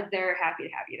work hard, they're happy to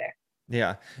have you there.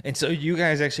 Yeah. And so you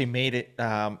guys actually made it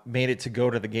to go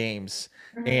to the games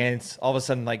Mm-hmm. and all of a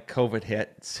sudden like COVID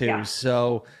hit too. Yeah.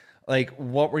 So like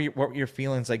what were your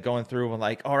feelings like going through and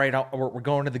like, all right, we're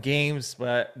going to the games,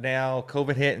 but now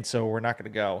COVID hit and so we're not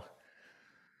going to go.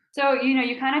 So,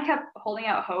 you kind of kept holding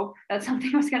out hope that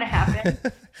something was going to happen.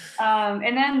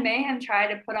 And then Mayhem tried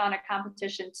to put on a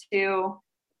competition too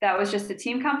that was just a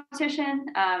team competition.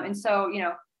 And so,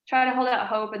 try to hold out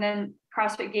hope. And then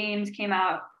CrossFit Games came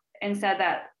out and said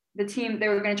that they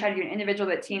were going to try to do an individual,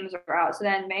 but teams were out. So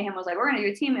then Mayhem was like, we're going to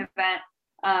do a team event.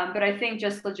 But I think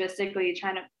just logistically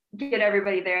trying to get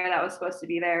everybody there that was supposed to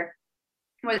be there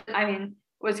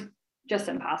was just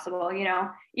impossible,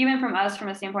 even from us, from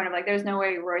a standpoint of like, there's no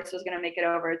way Royce was going to make it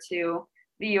over to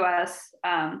the US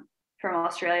from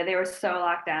Australia. They were so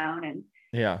locked down and,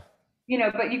 Yeah.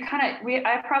 but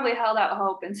I probably held out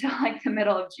hope until like the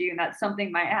middle of June that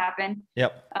something might happen.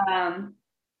 Yep. Um,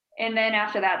 and then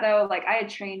after that though, like I had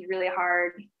trained really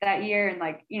hard that year and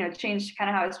like, changed kind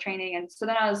of how I was training. And so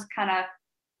then I was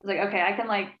like, okay, I can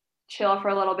like chill for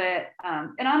a little bit.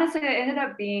 And honestly,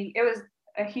 it was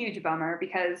a huge bummer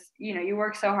because, you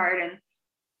work so hard. And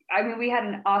I mean, we had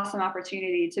an awesome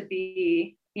opportunity to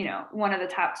be, one of the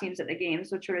top teams at the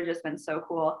games, which would have just been so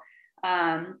cool.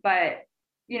 But,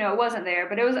 it wasn't there,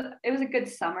 but it was a good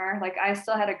summer. Like I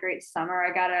still had a great summer.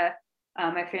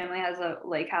 My family has a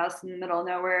lake house in the middle of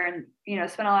nowhere and,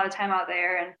 spent a lot of time out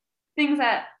there and things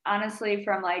that honestly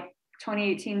from like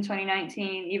 2018,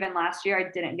 2019, even last year,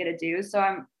 I didn't get to do.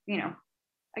 So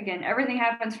again, everything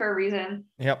happens for a reason.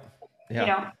 Yep.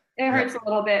 Yeah. It hurts Yep. a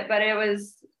little bit, but it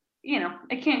was,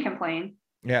 I can't complain.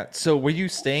 Yeah. So were you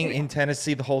staying in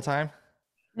Tennessee the whole time?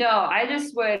 No, I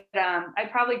just would, I'd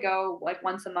probably go like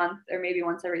once a month or maybe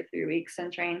once every 3 weeks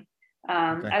and train.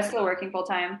 Okay. I was still working full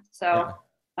time. So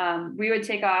Yeah. we would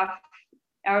take off,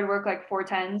 I would work like 4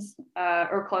 10s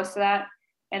or close to that.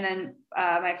 And then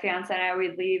my fiance and I,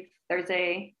 we'd leave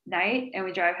Thursday night and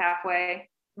we drive halfway,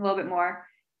 a little bit more.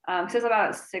 So it's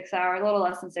about 6 hours, a little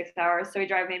less than 6 hours. So we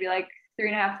drive maybe like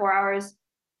 3.5, 4 hours,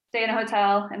 stay in a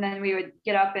hotel, and then we would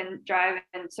get up and drive.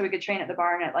 And so we could train at the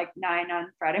barn at like 9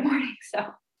 on Friday morning. So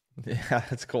Yeah,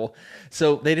 that's cool.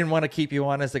 So they didn't want to keep you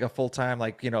on as like a full-time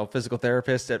like, physical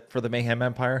therapist for the Mayhem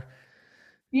Empire?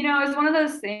 it's one of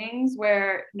those things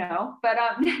where no, but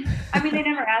I mean, they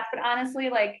never asked, but honestly,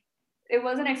 like it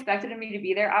wasn't expected of me to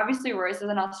be there. Obviously, Royce is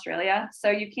in Australia, so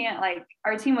you can't like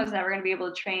our team was never going to be able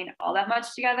to train all that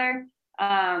much together.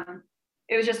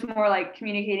 It was just more like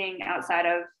communicating outside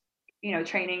of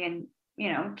training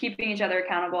and keeping each other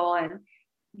accountable and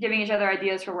giving each other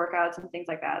ideas for workouts and things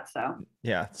like that. So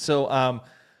Yeah. So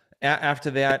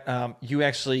after that, you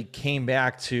actually came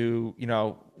back to,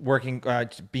 working,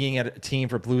 being at a team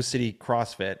for Blue City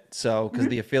CrossFit. So, because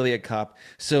the affiliate cup.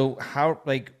 So, how,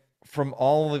 like, from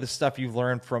all of the stuff you've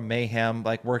learned from Mayhem,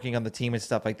 like working on the team and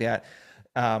stuff like that,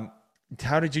 um,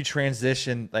 how did you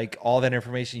transition, like, all that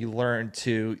information you learned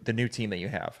to the new team that you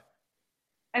have?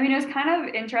 I mean, it was kind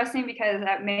of interesting because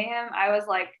at Mayhem, I was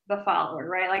like the follower,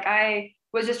 right? Like I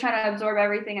was just trying to absorb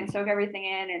everything and soak everything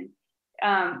in.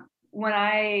 And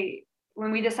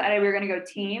when we decided we were going to go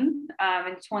team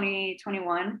in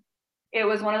 2021, it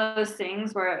was one of those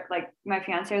things where like my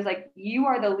fiance was like, "You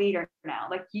are the leader now.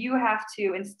 Like you have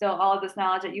to instill all of this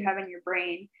knowledge that you have in your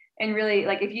brain, and really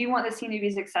like if you want this team to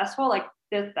be successful, like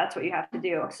that's what you have to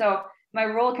do." So my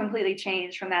role completely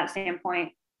changed from that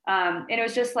standpoint. And it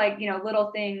was just like,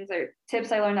 little things or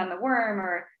tips I learned on the worm,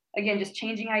 or again, just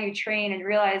changing how you train and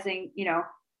realizing,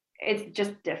 it's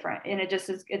just different, and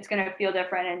it's going to feel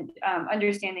different. And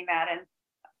understanding that,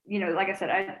 and like I said,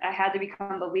 I had to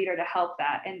become the leader to help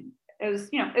that. And it was,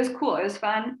 it was cool. It was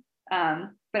fun.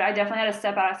 But I definitely had to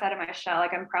step outside of my shell.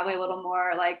 Like I'm probably a little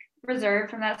more like reserved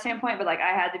from that standpoint, but like I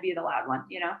had to be the loud one,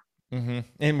 Mm-hmm.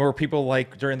 And were people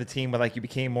like during the team, but like you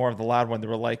became more of the loud one? They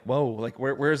were like, "Whoa, like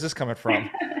where is this coming from?"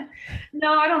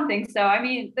 No, I don't think so. I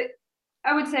mean,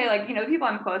 I would say like, the people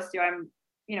I'm close to, I'm,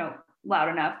 loud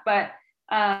enough, but,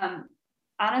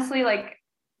 honestly, like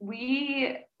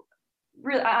we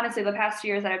really, honestly, the past 2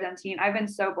 years that I've done team, I've been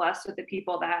so blessed with the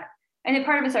people that, and a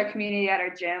part of it's our community at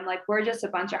our gym. Like we're just a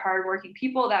bunch of hardworking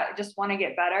people that just want to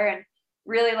get better, and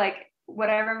really like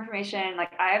whatever information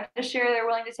like I have to share, they're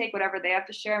willing to take. Whatever they have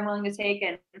to share, I'm willing to take.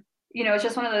 And it's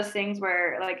just one of those things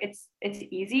where like it's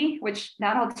easy, which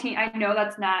not all team, I know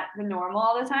that's not the normal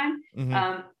all the time.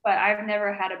 Mm-hmm. But I've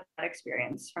never had a bad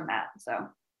experience from that. So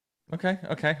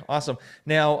Okay, awesome.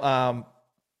 Now,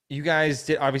 you guys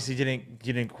obviously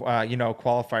didn't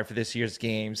qualify for this year's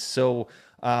games. So,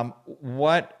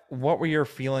 what were your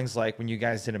feelings like when you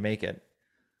guys didn't make it?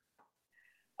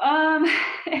 um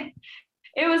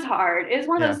it was hard. It's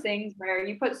one of Yeah. those things where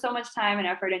you put so much time and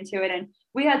effort into it. And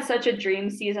we had such a dream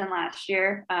season last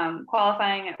year,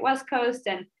 qualifying at West Coast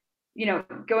and,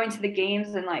 going to the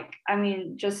games and like, I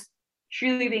mean, just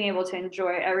truly being able to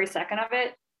enjoy every second of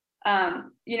it.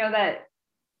 That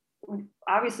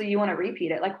obviously you want to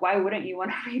repeat it. Like, why wouldn't you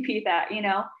want to repeat that?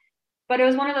 But it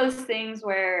was one of those things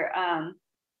where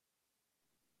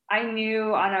I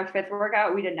knew on our fifth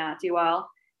workout, we did not do well.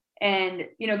 And,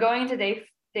 going into day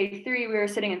 3, we were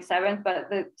sitting in 7th, but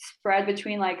the spread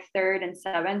between like 3rd and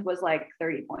 7th was like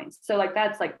 30 points. So like,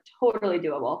 that's like totally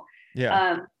doable.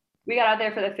 Yeah. We got out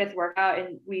there for the 5th workout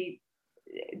and we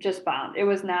just bombed. It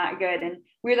was not good. And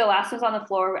we were the last ones on the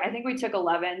floor. I think we took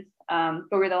 11th, but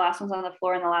we were the last ones on the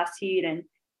floor in the last heat. And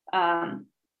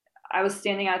I was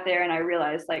standing out there and I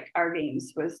realized like our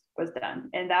games was done.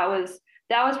 And that was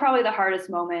probably the hardest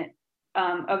moment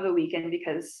of the weekend,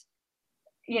 because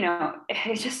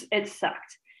it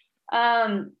sucked.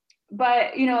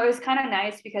 But it was kind of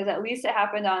nice because at least it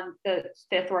happened on the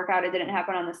 5th workout. It didn't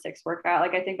happen on the 6th workout.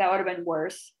 Like I think that would have been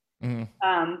worse.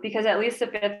 Because at least the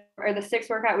 5th or the 6th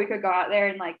workout, we could go out there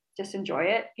and like just enjoy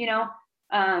it.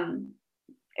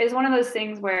 It's one of those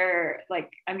things where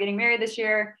like I'm getting married this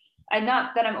year. I'm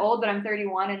not that I'm old, but I'm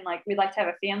 31 and like we'd like to have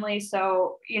a family.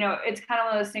 So, it's kind of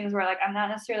one of those things where like I'm not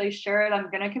necessarily sure that I'm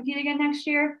going to compete again next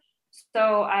year.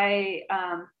 So I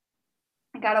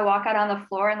got to walk out on the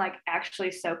floor and like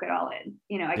actually soak it all in.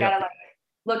 I got to like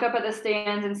look up at the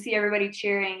stands and see everybody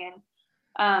cheering and,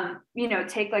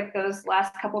 take like those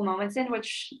last couple moments in,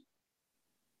 which,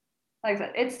 like I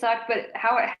said, it sucked, but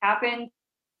how it happened,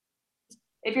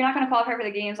 if you're not going to qualify for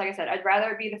the games, like I said, I'd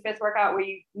rather it be the 5th workout where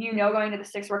going to the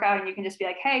 6th workout and you can just be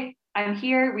like, hey, I'm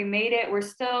here. We made it. We're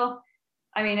still,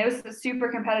 it was a super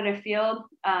competitive field.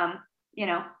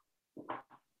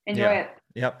 Enjoy it.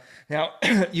 Yep. Now,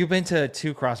 you've been to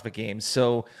 2 CrossFit games.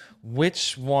 So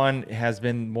which one has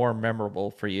been more memorable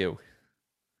for you?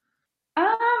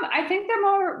 I think they're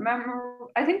more memorable.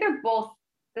 I think they're both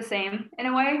the same in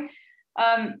a way.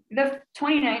 The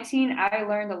 2019, I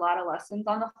learned a lot of lessons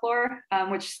on the floor,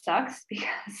 which sucks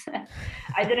because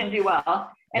I didn't do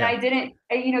well. And I didn't,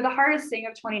 the hardest thing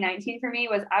of 2019 for me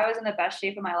was I was in the best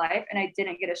shape of my life and I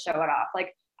didn't get to show it off.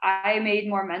 Like I made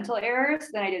more mental errors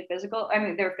than I did physical. I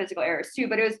mean, there were physical errors too,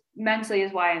 but it was mentally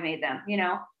is why I made them,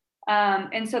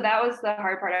 and so that was the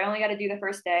hard part. I only got to do the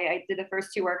first day. I did the first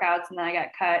 2 workouts and then I got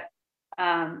cut.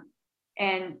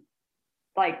 And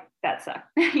like that sucked,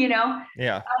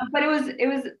 Yeah. but it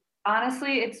was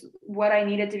honestly, it's what I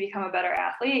needed to become a better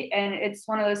athlete. And it's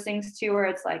one of those things too, where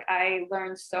it's like, I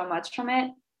learned so much from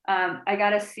it. I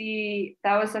got to see,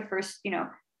 that was the first,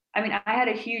 I had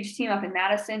a huge team up in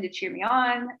Madison to cheer me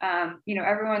on.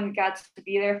 Everyone got to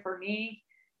be there for me.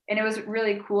 And it was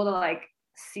really cool to like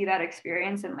see that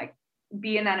experience and like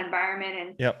be in that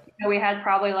environment. And we had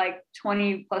probably like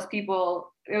 20 plus people.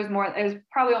 It was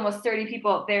probably almost 30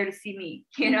 people there to see me,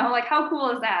 like how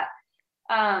cool is that?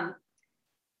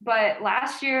 But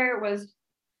last year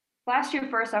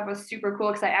first off was super cool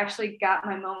because I actually got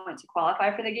my moment to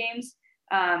qualify for the games.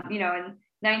 In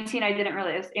 19, I didn't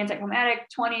really, it was anticlimactic.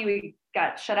 20, we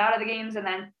got shut out of the games. And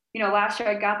then, last year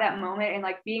I got that moment and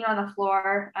like being on the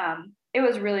floor, it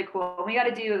was really cool. We got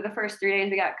to do the first 3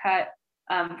 days, we got cut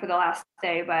for the last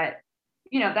day. But,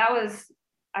 that was,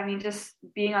 just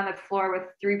being on the floor with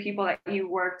 3 people that you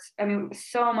worked.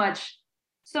 So much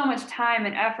time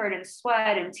and effort and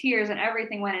sweat and tears and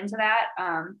everything went into that.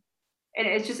 And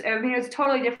it's just, it's a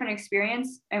totally different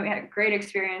experience and we had a great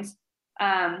experience.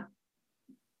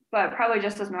 but probably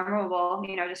just as memorable,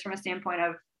 just from a standpoint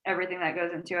of everything that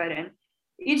goes into it. And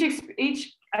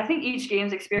I think each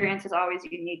game's experience is always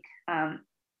unique.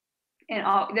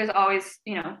 There's always,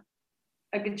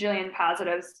 a gajillion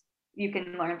positives you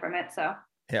can learn from it. So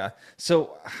Yeah.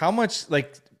 So how much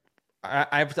like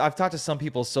I've talked to some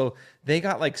people, so they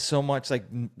got like so much like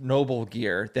noble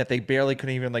gear that they barely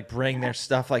couldn't even like bring their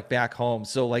stuff like back home.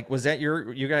 So like, was that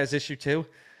you guys' issue too?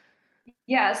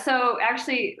 yeah, so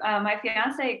actually, my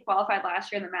fiance qualified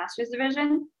last year in the Masters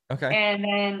division, Okay. and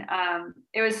then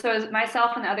it was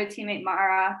myself and the other teammate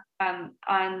Mara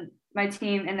on my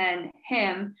team, and then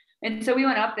him, and so we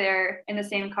went up there in the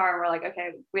same car, and we're like, okay,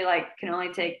 we like can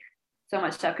only take so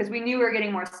much stuff because we knew we were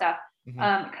getting more stuff. Hmm.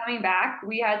 Coming back,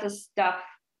 we had to stuff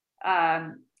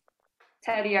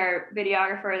Teddy, our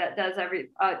videographer that does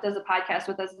does a podcast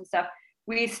with us and stuff.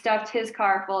 We stuffed his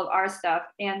car full of our stuff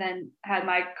and then had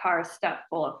my car stuffed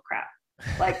full of crap.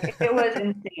 Like it was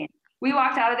insane. We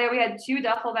walked out of there. We had 2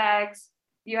 duffel bags.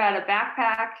 You had a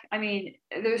backpack. I mean,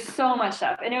 there's so much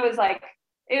stuff. And it was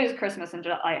Christmas in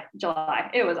July.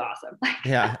 It was awesome.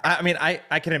 Yeah. I mean,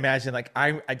 I can imagine like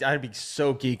I'd be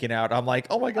so geeking out. I'm like,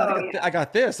 oh my God, Oh, I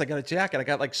got this. I got a jacket. I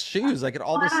got like shoes. I got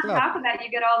all this on stuff. top of that, you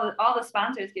get all the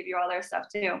sponsors give you all their stuff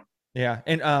too. Yeah.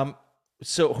 And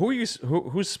so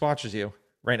who sponsors you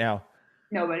right now?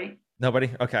 Nobody. Nobody?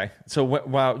 Okay. So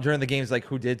wow, during the games, like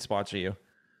who did sponsor you?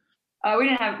 We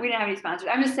didn't have any sponsors.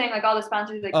 I'm just saying like all the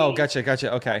sponsors that Oh, gotcha.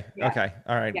 Okay. Yeah. Okay.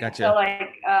 All right. Yeah. Gotcha. So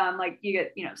like you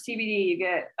get, CBD, you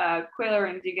get Quailer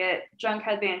rings, you get junk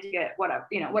headbands, you get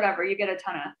whatever. You get a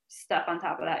ton of stuff on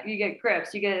top of that. You get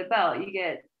grips, you get a belt,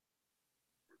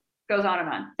 goes on and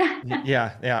on.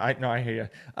 Yeah. I know. I hear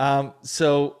you.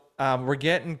 So we're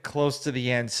getting close to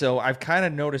the end. So I've kind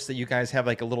of noticed that you guys have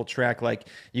like a little track, like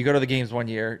you go to the games one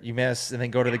year, you miss, and then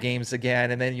go to the games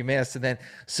again, and then you miss, and then.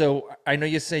 So I know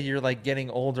you say you're like getting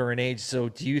older in age. So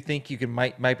do you think you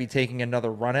might be taking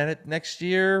another run at it next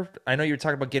year? I know you were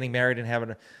talking about getting married and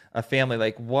having a family.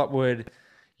 Like, what would,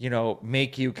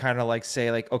 make you kind of like say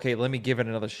like, okay, let me give it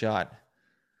another shot?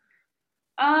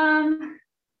 I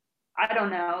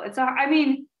don't know. I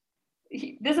mean,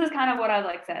 this is kind of what I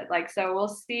like said. Like, so we'll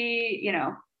see,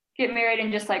 get married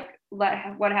and just like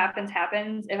let what happens.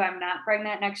 If I'm not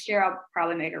pregnant next year, I'll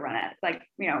probably make a run at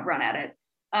it.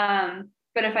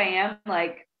 But if I am,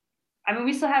 like, I mean,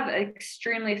 we still have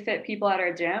extremely fit people at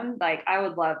our gym. Like, I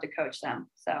would love to coach them.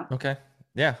 So, Okay.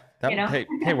 Yeah.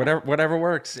 Hey, whatever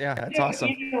works. Yeah. That's awesome.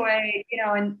 Either way,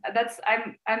 and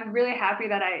I'm really happy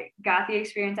that I got the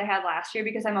experience I had last year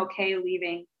because I'm okay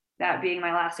leaving that being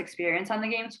my last experience on the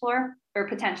games floor, or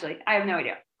potentially. I have no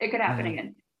idea. It could happen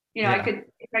again. I could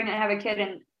get pregnant, have a kid,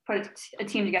 and put a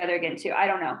team together again too. I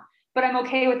don't know, but I'm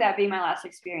okay with that being my last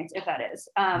experience if that is.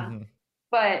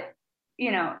 But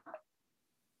yeah,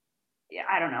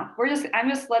 I don't know. I'm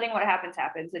just letting what happens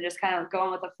and just kind of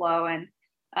going with the flow. And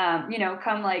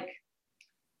come like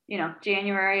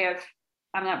January, if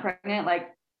I'm not pregnant, like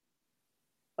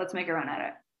let's make a run at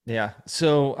it. Yeah.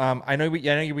 So I know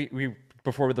we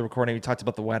before the recording we talked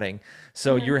about the wedding.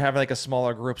 So you were having like a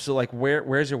smaller group. So like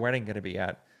where's your wedding going to be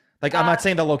at? Like I'm not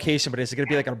saying the location, but is it going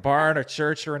to be like a barn or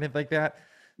church or anything like that?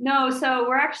 No. So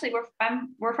we're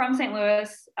from St.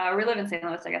 Louis. We live in St.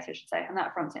 Louis, I guess I should say. I'm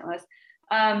not from St. Louis.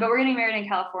 But we're getting married in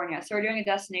California. So we're doing a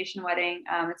destination wedding.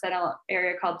 It's at an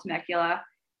area called Temecula,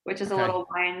 which is a little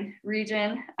wine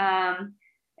region. And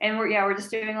we're just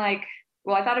doing I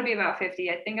thought it'd be about 50.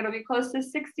 I think it'll be close to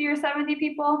 60 or 70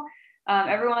 people.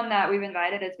 Everyone that we've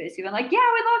invited has basically been like, yeah,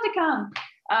 we'd love to come.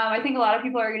 I think a lot of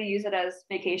people are going to use it as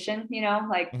vacation,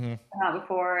 come out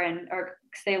before or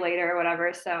stay later or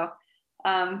whatever. So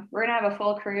we're going to have a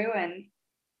full crew, and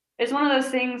it's one of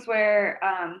those things where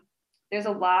there's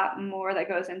a lot more that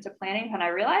goes into planning than I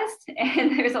realized.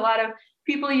 And there's a lot of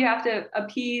people you have to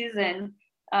appease and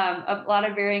a lot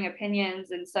of varying opinions.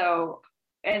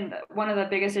 And one of the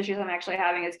biggest issues I'm actually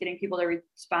having is getting people to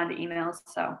respond to emails.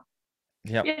 So,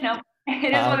 yeah,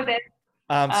 it is what it is.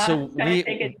 So we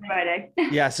take it day by day.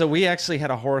 Yeah, so we actually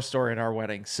had a horror story in our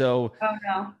wedding. So, oh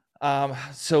no.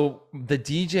 So the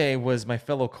DJ was my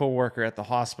fellow coworker at the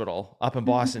hospital up in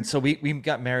Boston. So we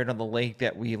got married on the lake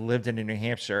that we lived in New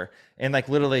Hampshire, and like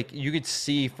literally you could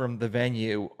see from the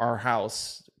venue our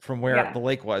house from where the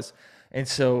lake was. And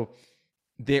so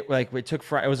it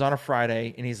was on a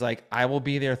Friday, and he's like, I will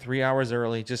be there 3 hours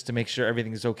early just to make sure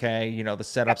everything's okay. The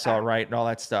setup's all right and all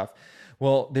that stuff.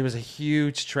 Well, there was a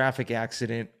huge traffic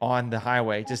accident on the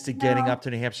highway just to getting up to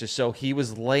New Hampshire. So he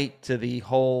was late to the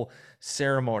whole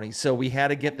ceremony. So we had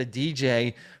to get the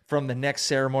DJ from the next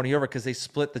ceremony over because they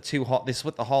split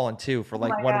the hall in two for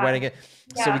one wedding.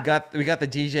 So we got the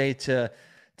DJ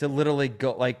to literally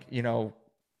go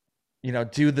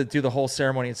do the whole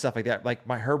ceremony and stuff like that. Like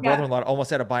her Yeah. brother-in-law almost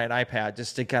had to buy an iPad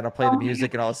just to kind of play the Oh my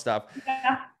music and all gosh. this stuff.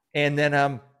 Yeah. And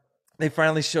then they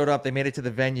finally showed up. They made it to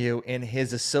the venue, and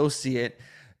his associate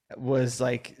was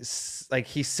like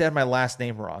he said my last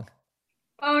name wrong.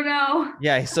 Oh no.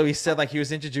 Yeah, so he said like he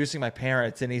was introducing my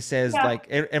parents, and he says Yeah. like,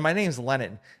 and my name's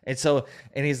Lennon, and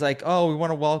he's like, oh, we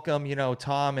want to welcome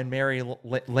Tom and Mary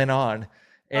Lynn on,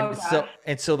 Oh gosh.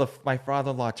 and so my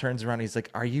father-in-law turns around, he's like,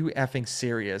 are you effing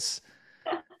serious?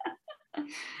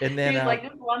 And He then was like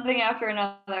just one thing after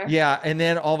another. yeah, and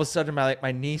then all of a sudden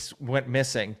my niece went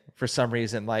missing for some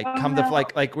reason. Like Oh come to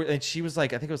no. and she was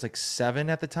like I think it was like 7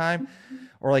 at the time,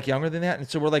 or like younger than that. And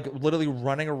so we're like literally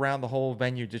running around the whole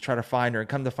venue to try to find her. And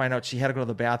come to find out, she had to go to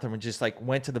the bathroom and just like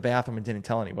went to the bathroom and didn't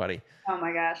tell anybody. Oh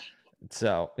my gosh.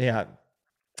 So yeah,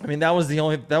 I mean that was the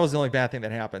only bad thing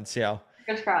that happened. So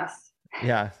Fingers crossed.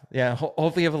 yeah.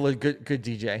 Hopefully you have a good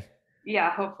DJ.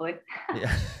 Yeah, hopefully.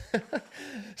 Yeah. And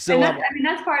So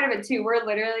that's part of it too. We're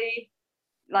literally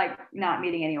like not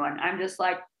meeting anyone. I'm just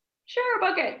like, sure,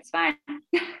 book it. It's fine.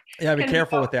 yeah, be Can we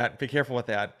careful go? with that. Be careful with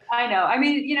that. I know. I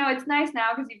mean, it's nice now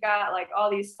because you've got like all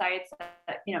these sites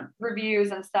that,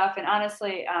 reviews and stuff. And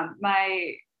honestly,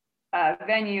 my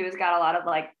venue has got a lot of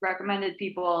like recommended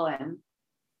people, and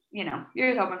you're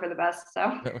just hoping for the best.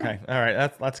 So, Okay. All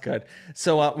right. That's good.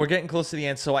 So we're getting close to the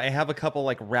end. So I have a couple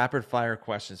like rapid fire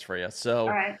questions for you. all So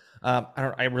right.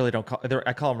 I really don't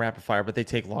I call them rapid fire, but they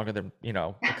take longer than,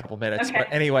 a couple minutes. Okay. But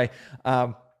anyway,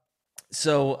 what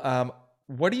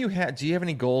do you have? Do you have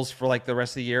any goals for like the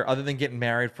rest of the year other than getting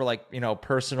married for like,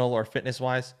 personal or fitness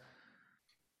wise?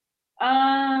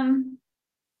 Um,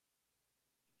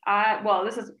 well,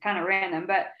 this is kind of random,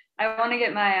 but I want to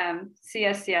get my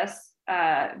CSCS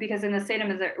because in the state of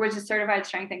Missouri, which is Certified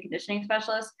Strength and Conditioning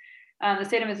Specialist, the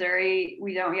state of Missouri,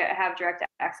 we don't yet have direct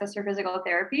access for physical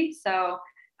therapy, so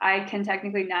I can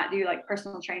technically not do like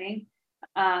personal training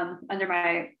under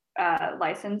my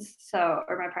license,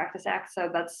 or my practice act. So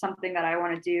that's something that I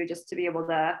want to do just to be able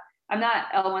to. I'm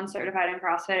not L1 certified in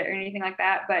CrossFit or anything like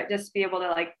that, but just be able to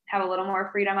like have a little more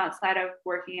freedom outside of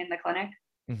working in the clinic.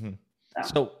 Hmm.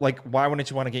 So, So like, why wouldn't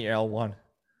you want to get your L1?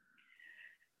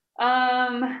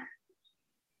 um,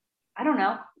 I don't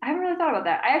know. I haven't really thought about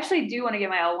that. I actually do want to get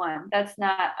my L1. That's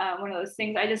not one of those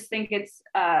things. I just think it's,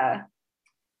 I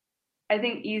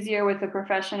think easier with the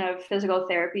profession of physical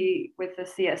therapy with the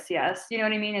CSCS. You know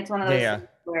what I mean? It's one of Yeah, those yeah. things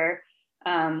where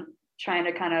trying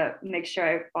to kind of make sure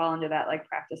I fall into that like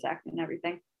practice act and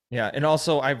everything. Yeah, and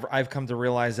also I've come to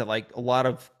realize that like a lot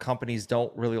of companies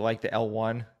don't really like the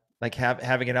L1, like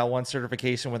having an L1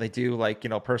 certification when they do like,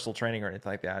 personal training or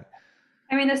anything like that.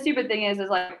 I mean, the stupid thing is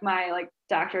like my like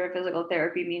doctor of physical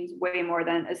therapy means way more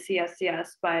than a CSCS,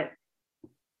 but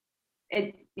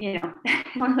it,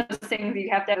 one of those things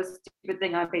you have to have a stupid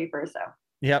thing on paper. So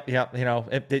Yep, yep,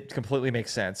 it completely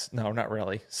makes sense. No, not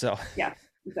really. So yeah,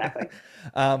 exactly.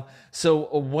 so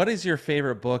what is your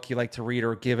favorite book you like to read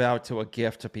or give out to a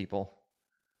gift to people?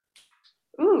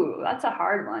 Ooh, that's a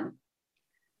hard one.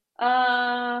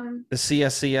 The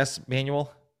CSCS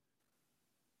manual?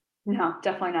 No,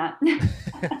 definitely not.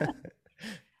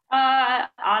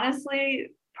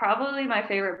 Honestly, probably my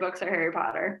favorite books are Harry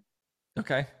Potter.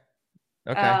 Okay.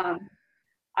 Okay. Um,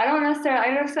 I don't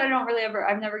really ever,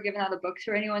 I've never given out a book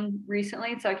to anyone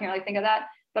recently, so I can't really think of that.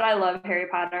 But I love Harry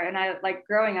Potter. And I like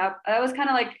growing up, I was kind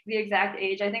of like the exact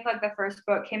age. I think like the first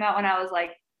book came out when I was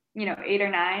like, 8 or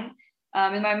 9.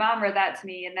 And my mom read that to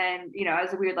me. And then,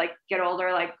 as we would like get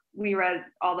older, like we read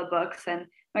all the books, and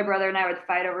my brother and I would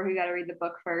fight over who got to read the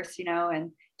book first,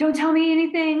 and don't tell me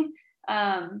anything.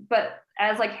 But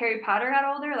as like Harry Potter got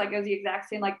older, like it was the exact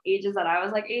same like ages that I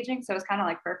was like aging. So it was kind of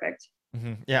like perfect.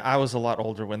 Yeah, I was a lot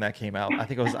older when that came out. I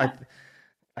think I was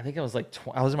like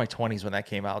I was in my 20s when that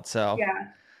came out. So, Yeah.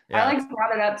 I yeah. like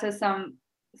brought it up to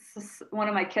one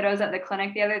of my kiddos at the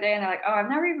clinic the other day, and they're like, "Oh, I've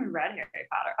never even read Harry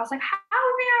Potter." I was like, "How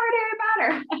have you not read Harry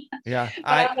Potter?" Yeah. But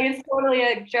I was like, it's totally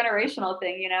a generational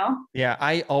thing. Yeah,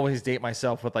 I always date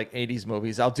myself with like 80s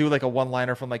movies. I'll do like a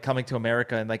one-liner from like Coming to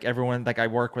America, and like everyone like I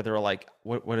work with are like,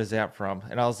 what is that from?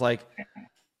 And I was like,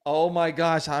 "Oh my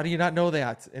gosh, how do you not know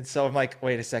that?" And so I'm like,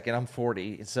 "Wait a second, I'm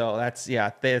 40." So that's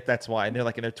why. And they're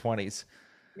like in their 20s.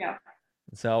 Yeah.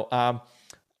 So,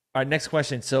 our next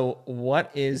question. So,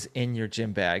 what is in your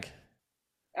gym bag?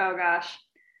 Oh gosh.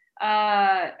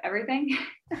 Everything.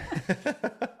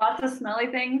 Lots of smelly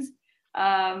things.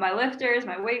 My lifters,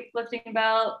 my weightlifting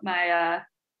belt, my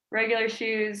regular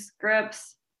shoes,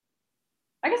 grips.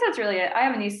 I guess that's really it. I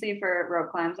have a knee sleeve for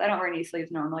rope climbs. I don't wear knee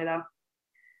sleeves normally though.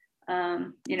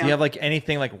 Do you have like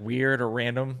anything like weird or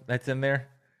random that's in there?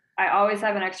 I always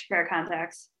have an extra pair of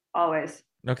contacts. Always.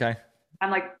 Okay. I'm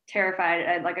like terrified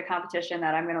at like a competition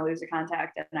that I'm going to lose a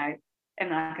contact and I am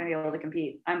not going to be able to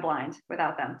compete. I'm blind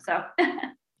without them. So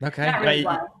Okay. not really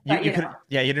blind, but You could,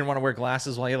 yeah, you didn't want to wear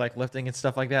glasses while you're like lifting and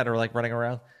stuff like that, or like running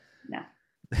around. no,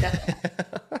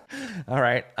 definitely. All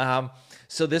right.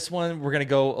 So this one we're gonna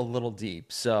go a little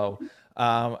deep. So,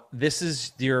 this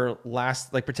is your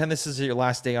last. Like, pretend this is your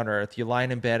last day on Earth. You're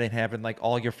lying in bed and having like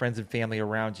all your friends and family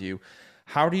around you.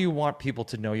 How do you want people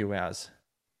to know you as?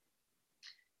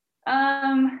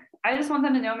 I just want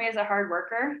them to know me as a hard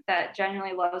worker that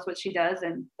genuinely loves what she does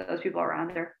and those people around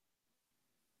her.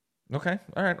 Okay.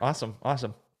 All right. Awesome.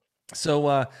 Awesome.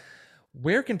 So,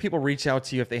 where can people reach out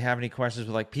to you if they have any questions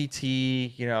with like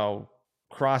PT,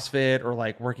 CrossFit, or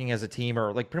like working as a team,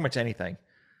 or like pretty much anything?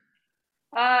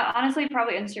 Honestly,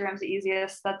 probably Instagram's the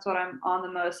easiest. That's what I'm on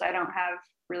the most. I don't have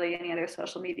really any other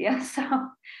social media. So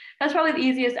that's probably the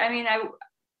easiest. I mean, I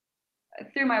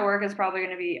through my work is probably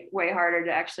going to be way harder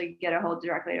to actually get a hold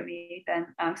directly to me than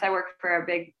because I work for a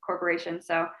big corporation.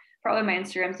 So probably my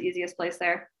Instagram's the easiest place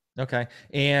there. Okay.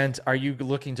 And are you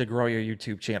looking to grow your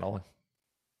YouTube channel?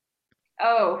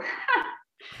 Oh,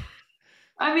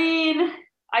 I mean,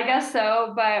 I guess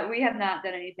so, but we have not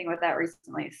done anything with that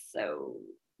recently. So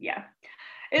yeah,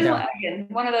 it's Yeah. again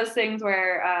one of those things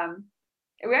where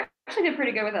we actually did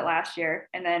pretty good with it last year,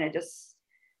 and then this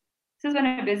has been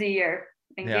a busy year.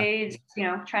 Yeah. Engaged,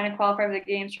 trying to qualify for the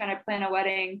games, trying to plan a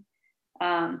wedding.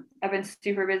 I've been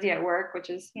super busy at work, which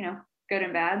is good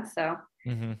and bad. So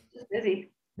Hmm. just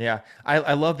busy. Yeah.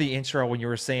 I love the intro when you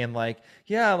were saying like,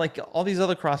 yeah, like all these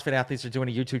other CrossFit athletes are doing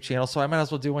a YouTube channel, so I might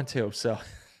as well do one too. So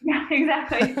Yeah,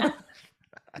 exactly.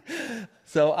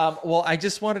 so well, I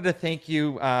just wanted to thank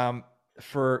you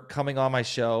for coming on my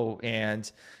show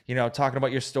and talking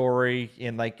about your story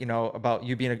and like about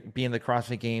you being the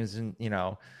CrossFit Games and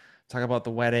talk about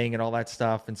the wedding and all that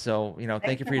stuff. And so thank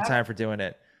Thanks you for for your having time me. for doing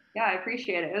it. Yeah, I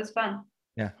appreciate it. It was fun.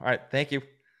 Yeah. All right. Thank you.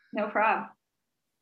 No problem.